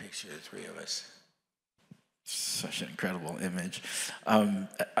shot the picture of the three of us. Such an incredible image.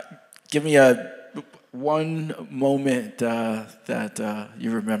 Give me one moment that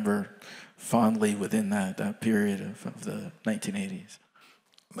you remember fondly within that period of the 1980s.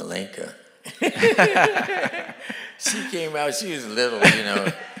 Menorca. She came out, she was little,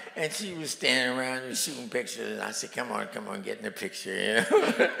 and she was standing around and shooting pictures, and I said, come on, get in the picture,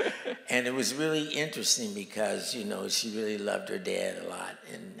 And it was really interesting because, she really loved her dad a lot,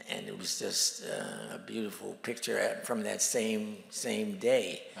 and it was just a beautiful picture from that same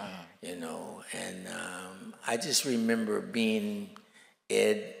day, and I just remember being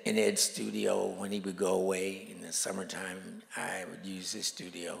in Ed's studio when he would go away in the summertime. I would use his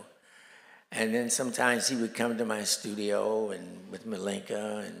studio. And then sometimes he would come to my studio and with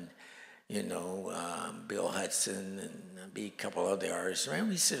Menorca and, Bill Hudson and be a couple other artists. And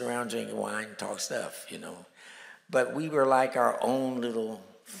we sit around drinking wine and talk stuff, But we were like our own little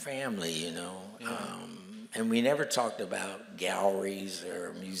family, Yeah. And we never talked about galleries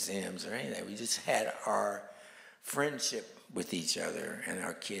or museums or anything. We just had our friendship with each other and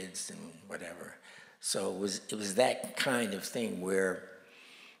our kids and whatever. So it was that kind of thing where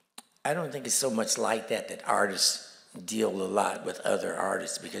I don't think it's so much like that artists deal a lot with other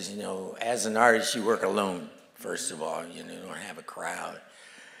artists because, as an artist, you work alone, first of all. You don't have a crowd.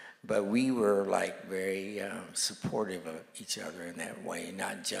 But we were, very supportive of each other in that way,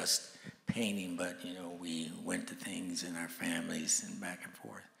 not just painting, but, we went to things in our families and back and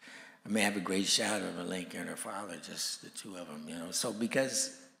forth. I have a great shot of Menorca and her father, just the two of them, So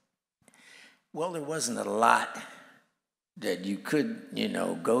because, there wasn't a lot that you could,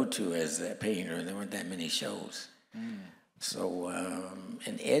 go to as a painter. There weren't that many shows. Mm. So,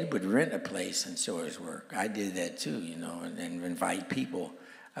 and Ed would rent a place and show his work. I did that too, and invite people.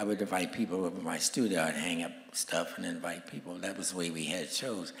 I would invite people over to my studio. I'd hang up stuff and invite people. That was the way we had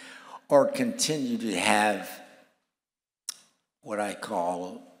shows. Or continue to have what I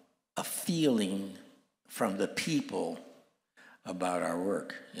call a feeling from the people about our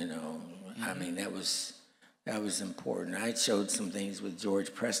work, Mm-hmm. That was important. I showed some things with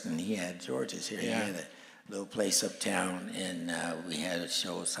George Preston. George is here. Yeah. He had a little place uptown, and we had to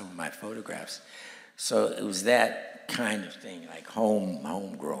show some of my photographs. So it was that kind of thing, like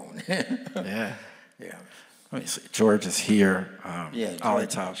homegrown. Yeah. Yeah. George is here. George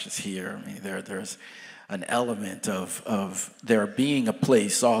Tosh is here. There's an element of there being a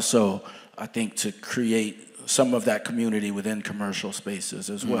place also, I think, to create some of that community within commercial spaces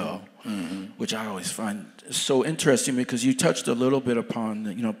as well, mm-hmm. which I always find so interesting because you touched a little bit upon,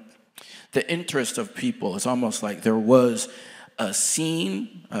 the interest of people. It's almost like there was a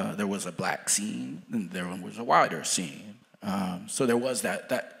scene, there was a black scene, and there was a wider scene. So there was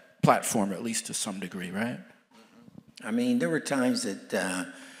that platform, at least to some degree, right? I mean, there were times that,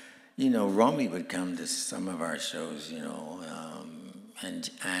 Romy would come to some of our shows, and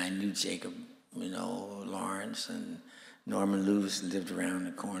I knew Jacob, Lawrence, and Norman Lewis lived around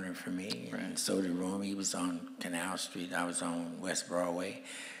the corner from me, right. And so did Romy. He was on Canal Street, I was on West Broadway.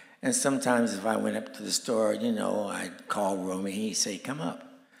 And sometimes if I went up to the store, I'd call Romy, he'd say, come up.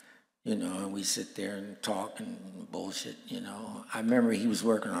 And we sit there and talk and bullshit, I remember he was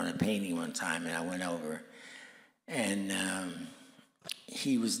working on a painting one time, and I went over, and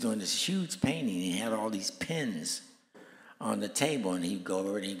he was doing this huge painting. He had all these pins on the table, and he'd go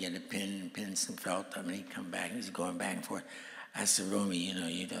over and he'd get a pin and pin some felt up, and he'd come back, and he's going back and forth. I said, Romy,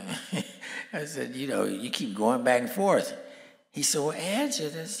 you don't. I said, you keep going back and forth. He said, well,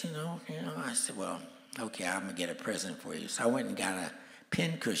 Adger, this, I said, well, okay, I'm going to get a present for you. So I went and got a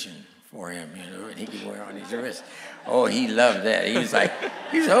pin cushion for him, and he could wear on his wrist. Oh, he loved that. He was like,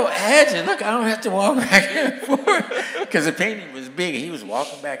 oh, Adger, look, I don't have to walk back and forth. Because the painting was big. He was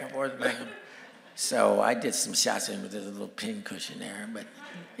walking back and forth. So I did some shots of him with a little pin cushion there. But,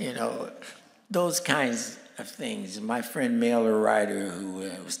 those kinds of things. My friend Mailer Ryder, who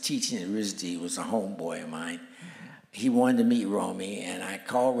was teaching at RISD, was a homeboy of mine. He wanted to meet Romy, and I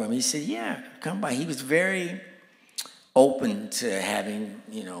called Romy. He said, yeah, come by. He was very open to having,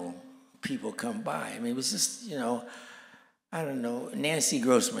 people come by. I mean, it was just, I don't know. Nancy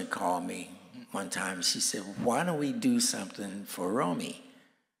Grossman called me one time. She said, why don't we do something for Romy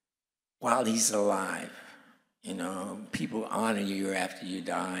while he's alive? People honor you after you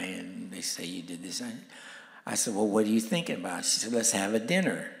die, and they say you did this. I said, well, what are you thinking about? She said, let's have a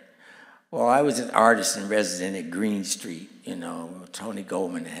dinner. Well, I was an artist in resident at Green Street. Tony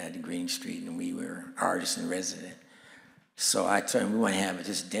Goldman had Green Street, and we were artists in resident. So I told him we want to have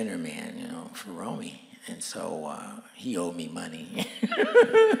this dinner, man, for Romy. And so he owed me money.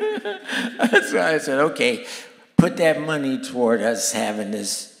 So I said, okay, put that money toward us having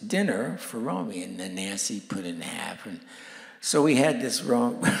this dinner for Romy. And then Nancy put it in half. And so we had this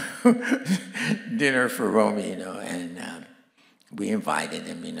dinner for Romy, and we invited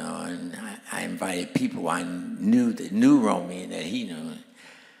him, and I invited people I knew that knew Romy and that he knew.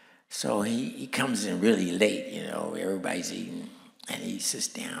 So he comes in really late, everybody's eating, and he sits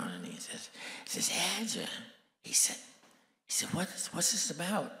down and he says, Adger, he said, what's this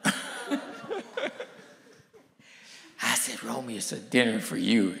about? I said, Romy, it's a dinner for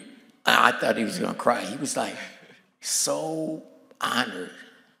you. I thought he was gonna cry. He was like so honored.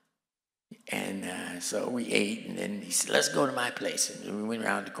 And so we ate, and then he said, let's go to my place. And we went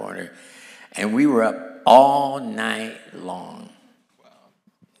around the corner, and we were up all night long. Wow.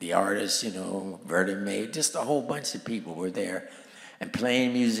 The artists, Verda May, just a whole bunch of people were there and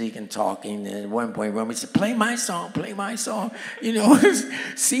playing music and talking. And at one point, Romy said, play my song,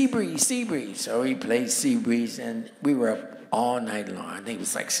 Sea Breeze, Sea Breeze. So he played Sea Breeze, and we were up all night long. I think it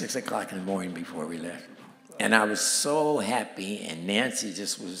was like 6 o'clock in the morning before we left. And I was so happy, and Nancy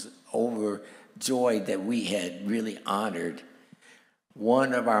just was overjoyed that we had really honored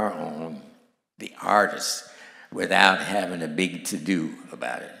one of our own, the artist, without having a big to-do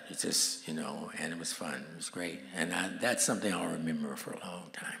about it. It's just, and it was fun. It was great. And that's something I'll remember for a long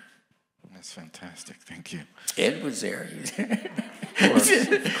time. That's fantastic. Thank you. Ed was there.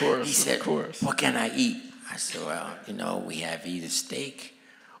 Of course. He said, what can I eat? I said, well, we have either steak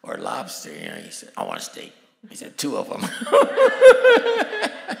or lobster. He said, I want a steak. He said, 2 of them.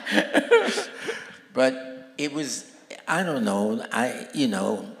 But it was, I don't know,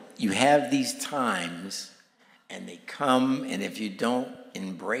 you have these times, and they come, and if you don't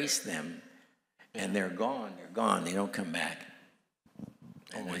embrace them, and they're gone, they don't come back.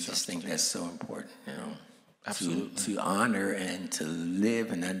 And I just think that's so important, to honor and to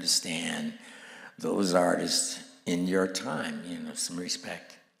live and understand those artists in your time, some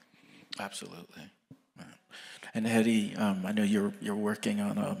respect. Absolutely. And Hedy, I know you're working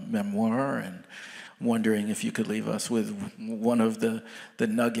on a memoir, and wondering if you could leave us with one of the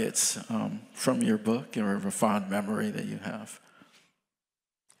nuggets from your book, or a fond memory that you have.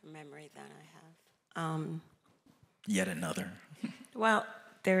 A memory that I have. Yet another. Well,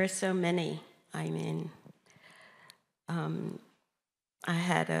 there are so many. I mean, I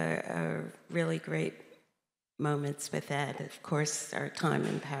had a really great moments with Ed. Of course, our time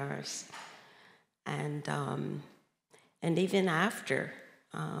in Paris. And even after,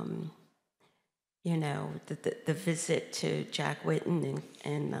 the visit to Jack Whitten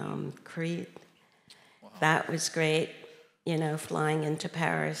and Crete, that was great, flying into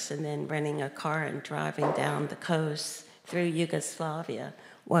Paris and then renting a car and driving down the coast through Yugoslavia,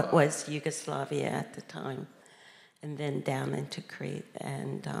 what was Yugoslavia at the time. and then down into Crete.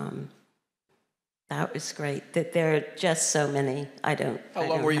 And that was great. That there are just so many. How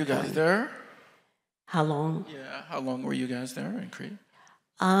long were you guys there? How long? Yeah, how long were you guys there in Crete?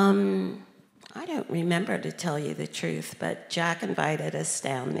 I don't remember, to tell you the truth, but Jack invited us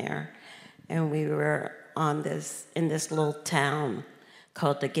down there, and we were in this little town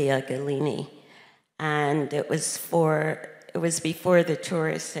called the Gstaad, and it was before the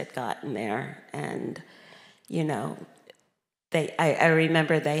tourists had gotten there, and I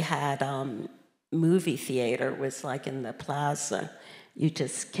remember they had movie theater was like in the plaza. You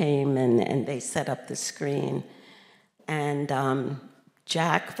just came and they set up the screen, and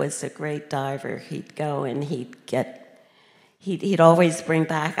Jack was a great diver. He'd go and he'd always bring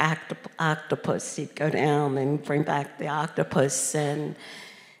back octopus. He'd go down and bring back the octopus and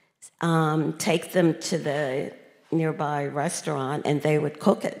take them to the nearby restaurant, and they would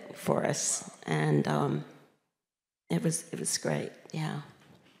cook it for us. And it was great. Yeah.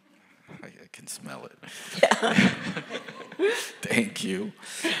 I can smell it. Yeah. Thank you.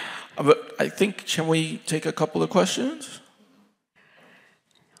 But I think, can we take a couple of questions?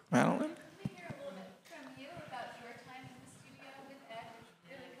 Madeline? Can we hear a little bit from you about your time in the studio with Ed, which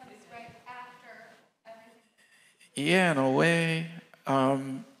really comes right after everything? Yeah, in a way.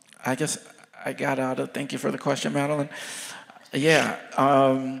 I guess I got out of, thank you for the question, Madeline. Yeah,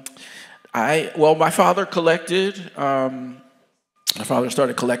 my father collected, my father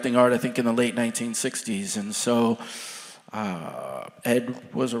started collecting art, I think, in the late 1960s, and so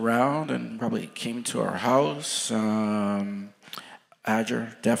Ed was around and probably came to our house.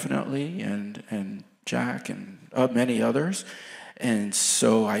 Adger, definitely, and Jack, and many others. And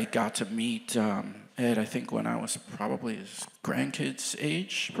so I got to meet Ed, I think, when I was probably his grandkids'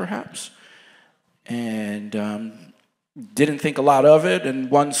 age, perhaps. And didn't think a lot of it.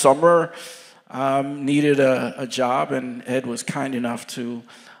 And one summer, needed a job, and Ed was kind enough to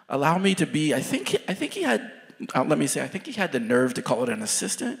allow me to be, I think he had, let me say, I think he had the nerve to call it an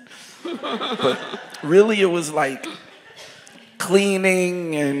assistant. But really, it was like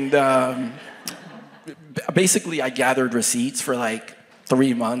cleaning, and basically I gathered receipts for like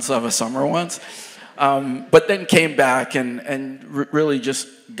 3 months of a summer once, but then came back and really just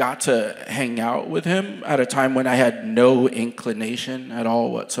got to hang out with him at a time when I had no inclination at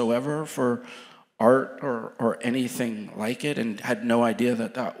all whatsoever for art or anything like it, and had no idea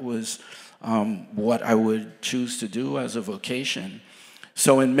that was what I would choose to do as a vocation.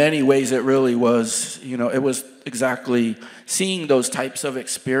 So in many ways, it really was, it was exactly seeing those types of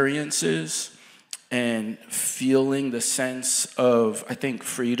experiences and feeling the sense of, I think,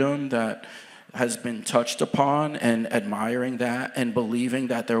 freedom that has been touched upon, and admiring that, and believing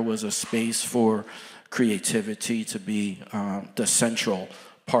that there was a space for creativity to be the central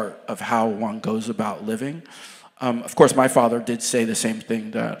part of how one goes about living. Of course, my father did say the same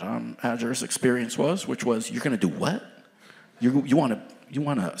thing that Adger's experience was, which was, you're going to do what? You want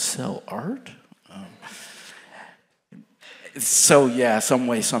to sell art? So yeah, some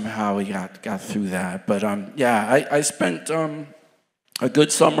way, somehow we got through that. But I spent a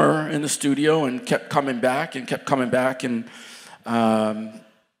good summer in the studio, and kept coming back, and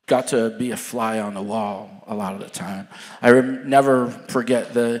got to be a fly on the wall a lot of the time. I never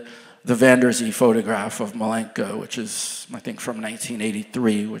forget the Van der Zee photograph of Monaco, which is, I think, from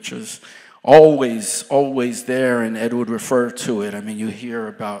 1983, which was always there, and Ed would refer to it. I mean, you hear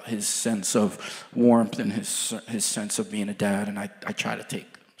about his sense of warmth and his sense of being a dad, and I try to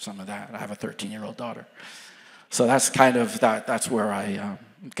take some of that. I have a 13-year-old daughter. So that's kind of, that's where I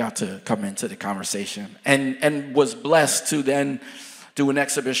got to come into the conversation, and was blessed to then do an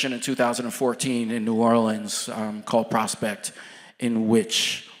exhibition in 2014 in New Orleans called Prospect, in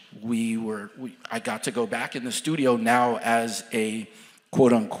which I got to go back in the studio now as a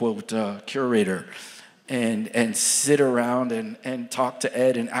quote-unquote curator, and sit around and talk to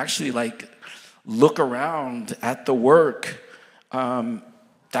Ed, and actually like look around at the work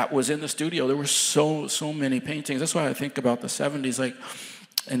that was in the studio. There were so many paintings. That's why I think about the 70s, like,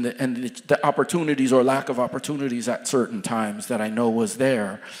 and the opportunities or lack of opportunities at certain times that I know was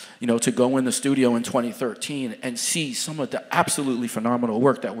there, to go in the studio in 2013 and see some of the absolutely phenomenal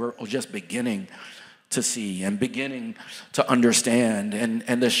work that we're just beginning to see and beginning to understand.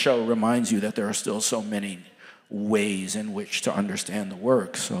 And this show reminds you that there are still so many ways in which to understand the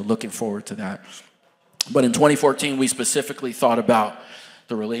work. So looking forward to that. But in 2014, we specifically thought about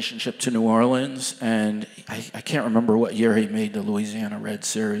the relationship to New Orleans, and I can't remember what year he made the Louisiana Red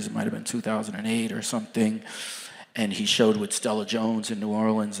series. It might have been 2008 or something, and he showed with Stella Jones in New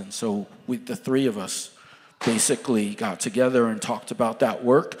Orleans, and so the three of us basically got together and talked about that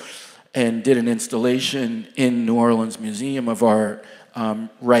work, and did an installation in New Orleans Museum of Art,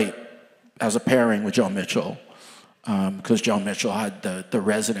 right as a pairing with Joe Mitchell, because Joe Mitchell had the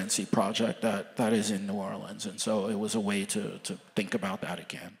residency project that is in New Orleans, and so it was a way to think about that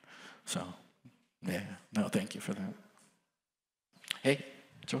again. So, yeah, no, thank you for that. Hey,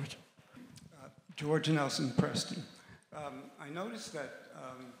 George. George Nelson Preston. I noticed that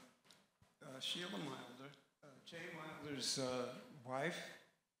Sheila Milder, Jay Milder's wife,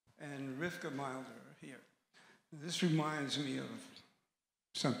 and Rivka Milder are here. This reminds me of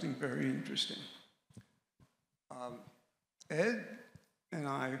something very interesting. Ed and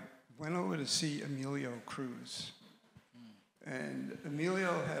I went over to see Emilio Cruz. And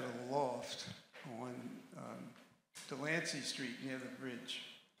Emilio had a loft on Delancey Street near the bridge.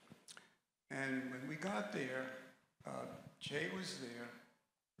 And when we got there, Jay was there,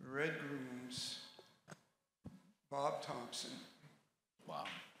 Red Brooms, Bob Thompson. Wow.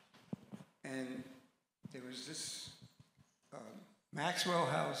 And there was this Maxwell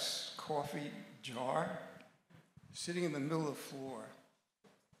House coffee jar sitting in the middle of the floor,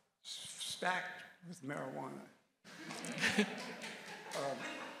 stacked with marijuana.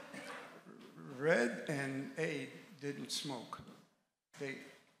 Red and Abe didn't smoke.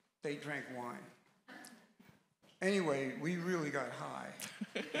 They drank wine. Anyway, we really got high.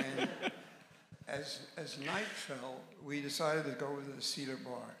 And as night fell, we decided to go to the Cedar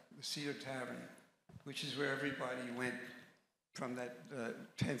Bar, the Cedar Tavern, which is where everybody went from that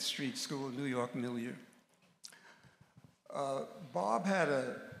 10th Street School of New York milieu. Bob had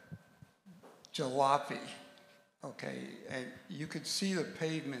a jalopy, okay, and you could see the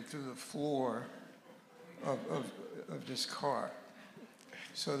pavement through the floor of this car.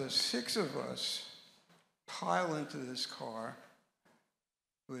 So the six of us pile into this car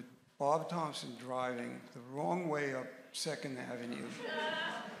with Bob Thompson driving the wrong way up 2nd Avenue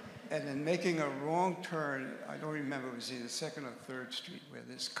and then making a wrong turn. I don't remember, it was either 2nd or 3rd Street, where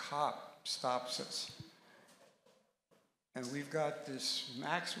this cop stops us. And we've got this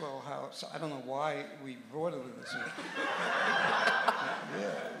Maxwell House. I don't know why we brought it with us.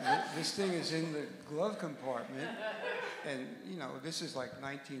 Yeah, this thing is in the glove compartment. And, you know, this is like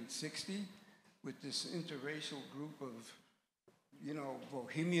 1960 with this interracial group of, you know,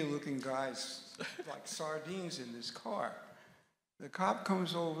 bohemian-looking guys like sardines in this car. The cop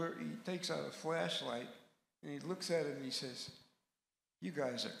comes over, he takes out a flashlight, and he looks at it and he says, "You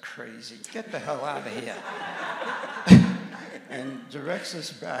guys are crazy. Get the hell out of here." And directs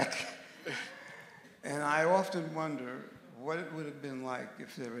us back. And I often wonder what it would have been like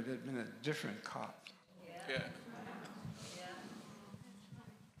if there had been a different cop. Yeah.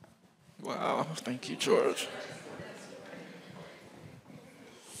 Wow, thank you, George.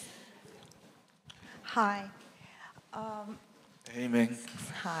 Hi. Hey, Ming.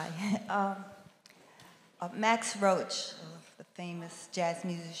 Hi. Max Roach, the famous jazz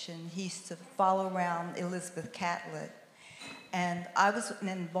musician, he used to follow around Elizabeth Catlett. And I was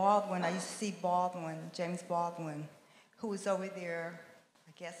in Baldwin. I used to see Baldwin, James Baldwin, who was over there,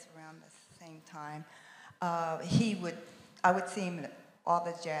 I guess, around the same time. I would see him at all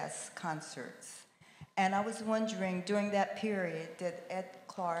the jazz concerts. And I was wondering, during that period, did Ed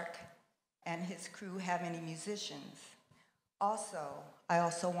Clark and his crew have any musicians? Also, I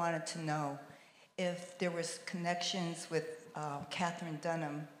also wanted to know if there was connections with Catherine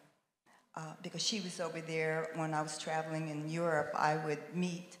Dunham, because she was over there when I was traveling in Europe. I would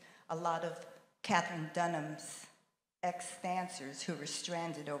meet a lot of Catherine Dunham's ex-dancers who were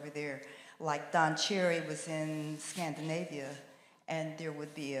stranded over there. Like Don Cherry was in Scandinavia, and there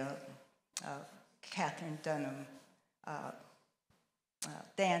would be a Catherine Dunham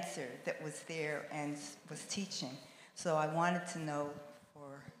dancer that was there and was teaching. So I wanted to know,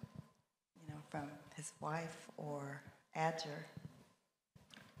 from his wife or Adger.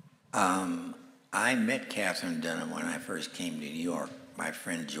 I met Catherine Dunham when I first came to New York. My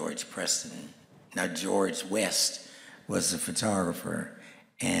friend George Preston. Now, George West was a photographer,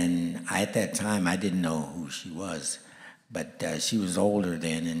 and at that time I didn't know who she was, but she was older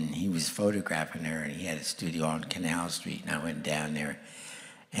then, and he was photographing her, and he had a studio on Canal Street, and I went down there,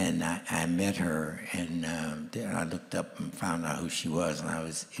 and I met her, and then I looked up and found out who she was, and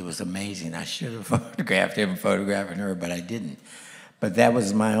it was amazing. I should have photographed him photographing her, but I didn't. But that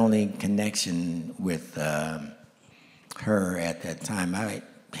was my only connection with her at that time. I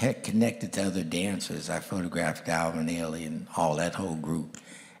had connected to other dancers. I photographed Alvin Ailey and all that whole group,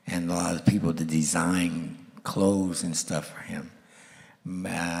 and a lot of people to design clothes and stuff for him.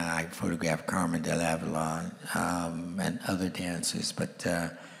 I photographed Carmen del Avila and other dancers, but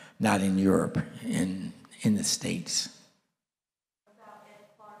not in Europe, in the States. About Ed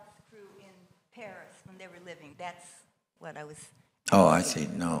Clark's crew living. That's what I was. Oh, I see.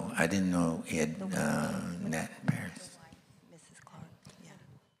 No, I didn't know he had Nat Paris. Mrs. Clark.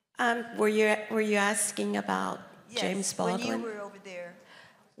 Yeah. Were you asking about Yes, James Baldwin? when you were over there,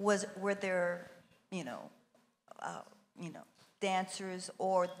 were there, you know, dancers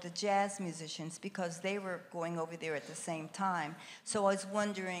or the jazz musicians, because they were going over there at the same time. So I was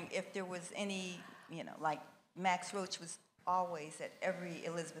wondering if there was any, you know, like Max Roach was always at every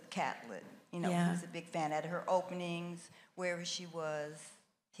Elizabeth Catlett. You know, Yeah. he was a big fan. At her openings, wherever she was,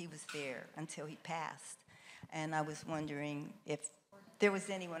 he was there until he passed. And I was wondering if there was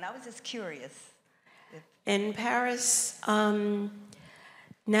anyone. I was just curious. In Paris, no,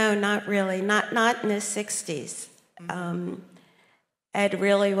 not really. Not in the 60s. Ed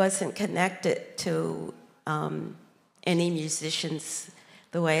really wasn't connected to any musicians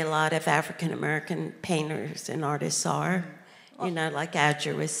the way a lot of African American painters and artists are. You know, like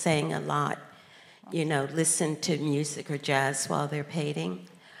Adger was saying, a lot, you know, listen to music or jazz while they're painting.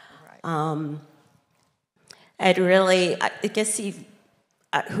 Ed really, I guess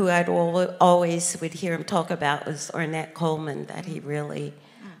who I'd always would hear him talk about was Ornette Coleman, that he really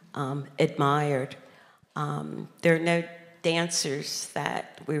admired. There are no dancers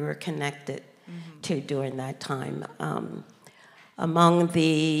that we were connected to during that time. Among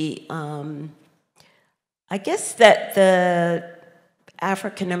the, I guess that the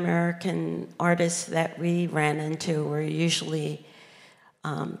African American artists that we ran into were usually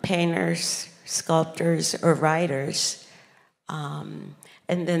painters, sculptors, or writers.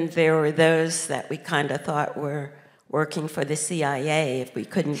 And then there were those that we kind of thought were working for the CIA if we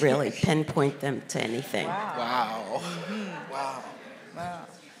couldn't really pinpoint them to anything. Wow. Wow. Wow.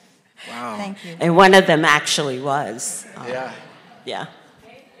 Wow. Thank you. And one of them actually was. Yeah. Yeah.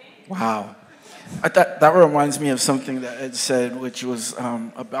 Wow. That reminds me of something that Ed said, which was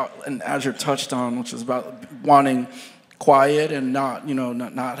about, and Adger touched on, which was about wanting quiet and not, you know,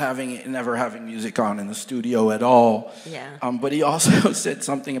 not having, never having music on in the studio at all. Yeah. But he also said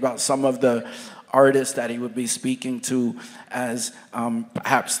something about some of the artists that he would be speaking to as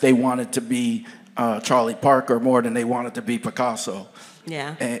perhaps they wanted to be Charlie Parker more than they wanted to be Picasso.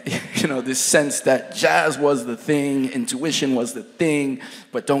 Yeah. And, you know, this sense that jazz was the thing, intuition was the thing,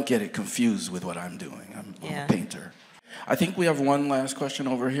 but don't get it confused with what I'm doing. I'm a painter. I think we have one last question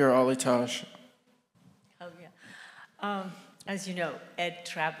over here, Alitash. Oh, yeah. As you know, Ed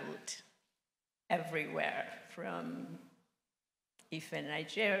traveled everywhere, from Ife,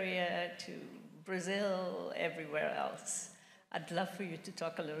 Nigeria, to Brazil, everywhere else. I'd love for you to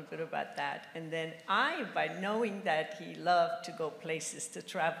talk a little bit about that. And then by knowing that he loved to go places to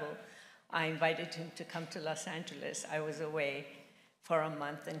travel, I invited him to come to Los Angeles. I was away for a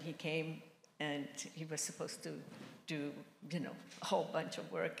month, and he came, and he was supposed to do, you know, a whole bunch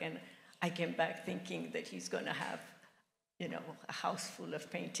of work. And I came back thinking that he's going to have, you know, a house full of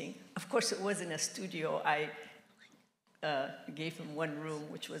painting. Of course, it wasn't a studio. I gave him one room,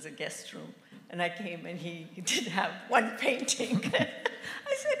 which was a guest room. And I came, and he did have one painting.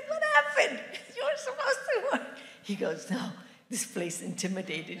 I said, what happened? You were supposed to work. He goes, no, this place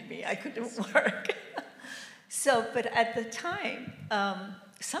intimidated me. I couldn't work. So, but at the time,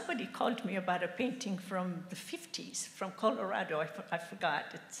 somebody called me about a painting from the 50s, from Colorado. I forgot.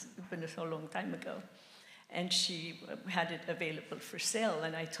 It's been so long time ago. And she had it available for sale,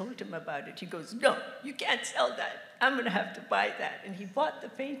 and I told him about it. He goes, no, you can't sell that. I'm going to have to buy that. And he bought the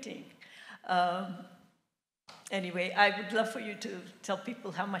painting. Anyway, I would love for you to tell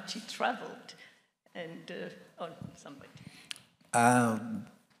people how much he traveled. And, somebody.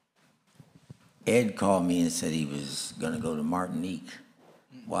 Ed called me and said he was going to go to Martinique.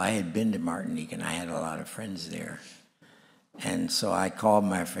 Well, I had been to Martinique, and I had a lot of friends there. And so I called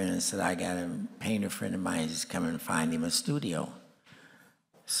my friend and said, I got a painter friend of mine, just come and find him a studio.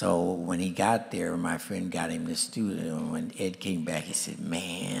 So when he got there, my friend got him the studio. And when Ed came back, he said,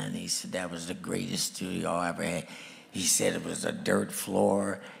 man, he said, that was the greatest studio I ever had. He said it was a dirt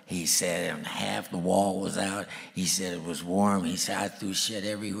floor. He said half the wall was out. He said it was warm. He said, I threw shit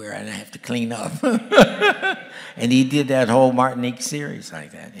everywhere and I have to clean up. And he did that whole Martinique series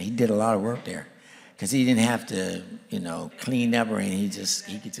like that. He did a lot of work there, because he didn't have to, you know, clean up or anything.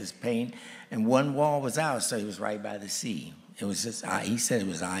 He could just paint. And one wall was out, so he was right by the sea. It was just, he said it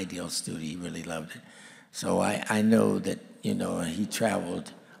was an ideal studio. He really loved it. So I know that, you know, he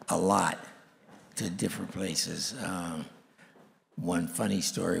traveled a lot to different places. One funny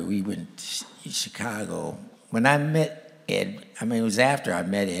story, we went to Chicago. When I met Ed, I mean, it was after I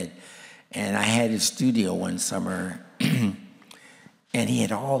met Ed, and I had his studio one summer, and he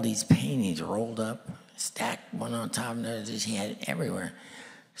had all these paintings rolled up, stacked one on top of another. He had it everywhere.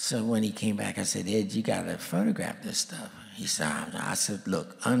 So when he came back, I said, Ed, you got to photograph this stuff. He said, I said,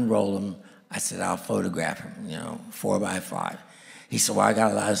 look, unroll them. I said, I'll photograph them, 4x5. He said, well, I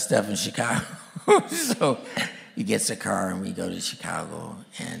got a lot of stuff in Chicago. So he gets a car and we go to Chicago.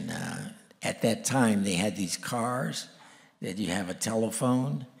 And at that time, they had these cars that you have a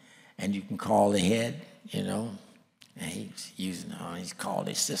telephone and you can call ahead, And he's using, he's called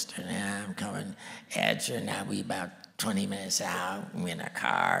his sister, now I'm coming, Adger, now we about 20 minutes out, we're in a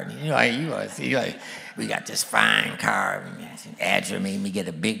car, and we got this fine car. Adger made me get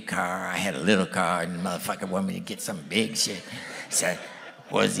a big car, I had a little car, and the motherfucker wanted me to get some big shit. He said,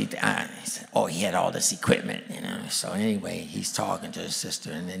 what is he? He said, he had all this equipment, So anyway, he's talking to his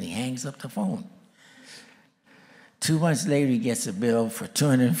sister, and then he hangs up the phone. 2 months later, he gets a bill for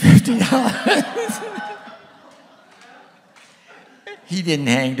 $250. He didn't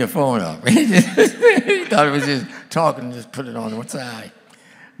hang the phone up. He thought it was just talking, just put it on one side.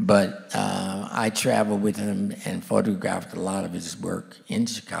 But I traveled with him and photographed a lot of his work in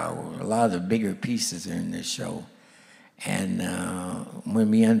Chicago. A lot of the bigger pieces are in this show. And when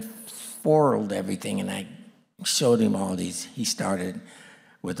we unfurled everything and I showed him all these, he started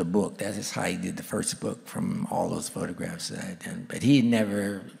with a book. That is how he did the first book from all those photographs that I had done. But he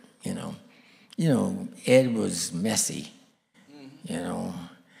never, Ed was messy.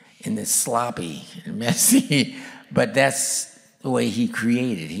 And it's sloppy and messy, but that's the way he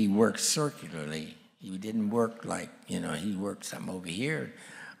created. He worked circularly. He didn't work like, he worked something over here,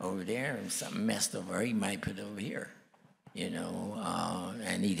 over there, and something messed over. He might put it over here,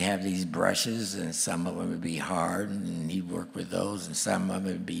 and he'd have these brushes, and some of them would be hard, and he'd work with those, and some of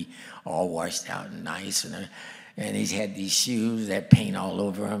them would be all washed out and nice, and he's had these shoes that paint all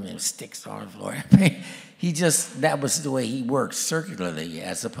over them and sticks on the floor. That was the way he worked, circularly,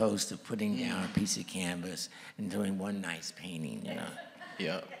 as opposed to putting down a piece of canvas and doing one nice painting,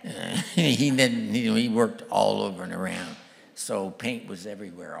 Yeah. He worked all over and around. So paint was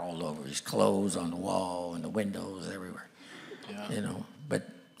everywhere, all over his clothes, on the wall, and the windows, everywhere. Yeah. But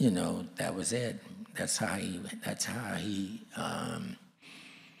that was it. That's how he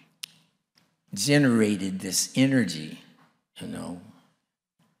generated this energy,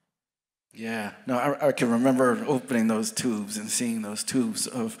 Yeah, no, I can remember opening those tubes and seeing those tubes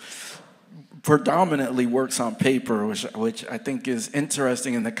of predominantly works on paper, which I think is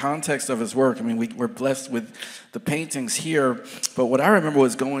interesting in the context of his work. I mean, we're blessed with the paintings here, but what I remember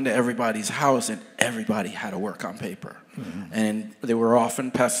was going to everybody's house and everybody had to work on paper. Mm-hmm. And they were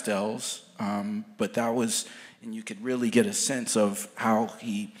often pastels, but and you could really get a sense of how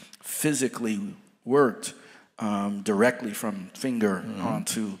he physically worked directly from finger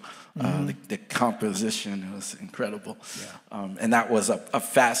onto the composition. It was incredible. Yeah. And that was a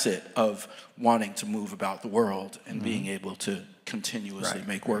facet of wanting to move about the world and being able to continuously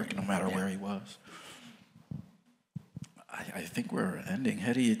make work no matter where he was. I think we're ending.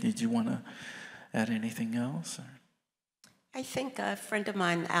 Hedy, did you want to add anything else? Or? I think a friend of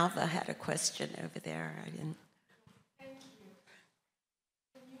mine, Alva, had a question over there. I didn't.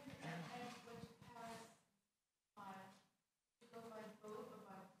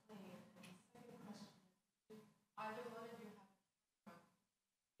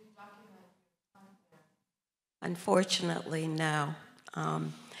 Unfortunately, no.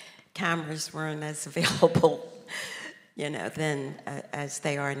 Cameras weren't as available, then as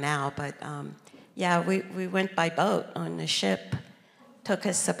they are now. But we went by boat on the ship. Took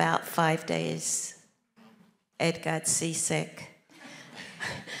us about 5 days. Ed got seasick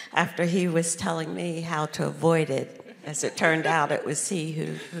after he was telling me how to avoid it. As it turned out, it was he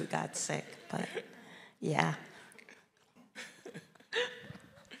who got sick. But yeah.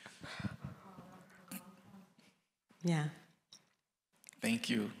 Yeah. Thank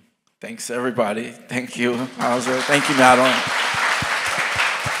you. Thanks, everybody. Thank you, Hauser. Thank you, Madeline.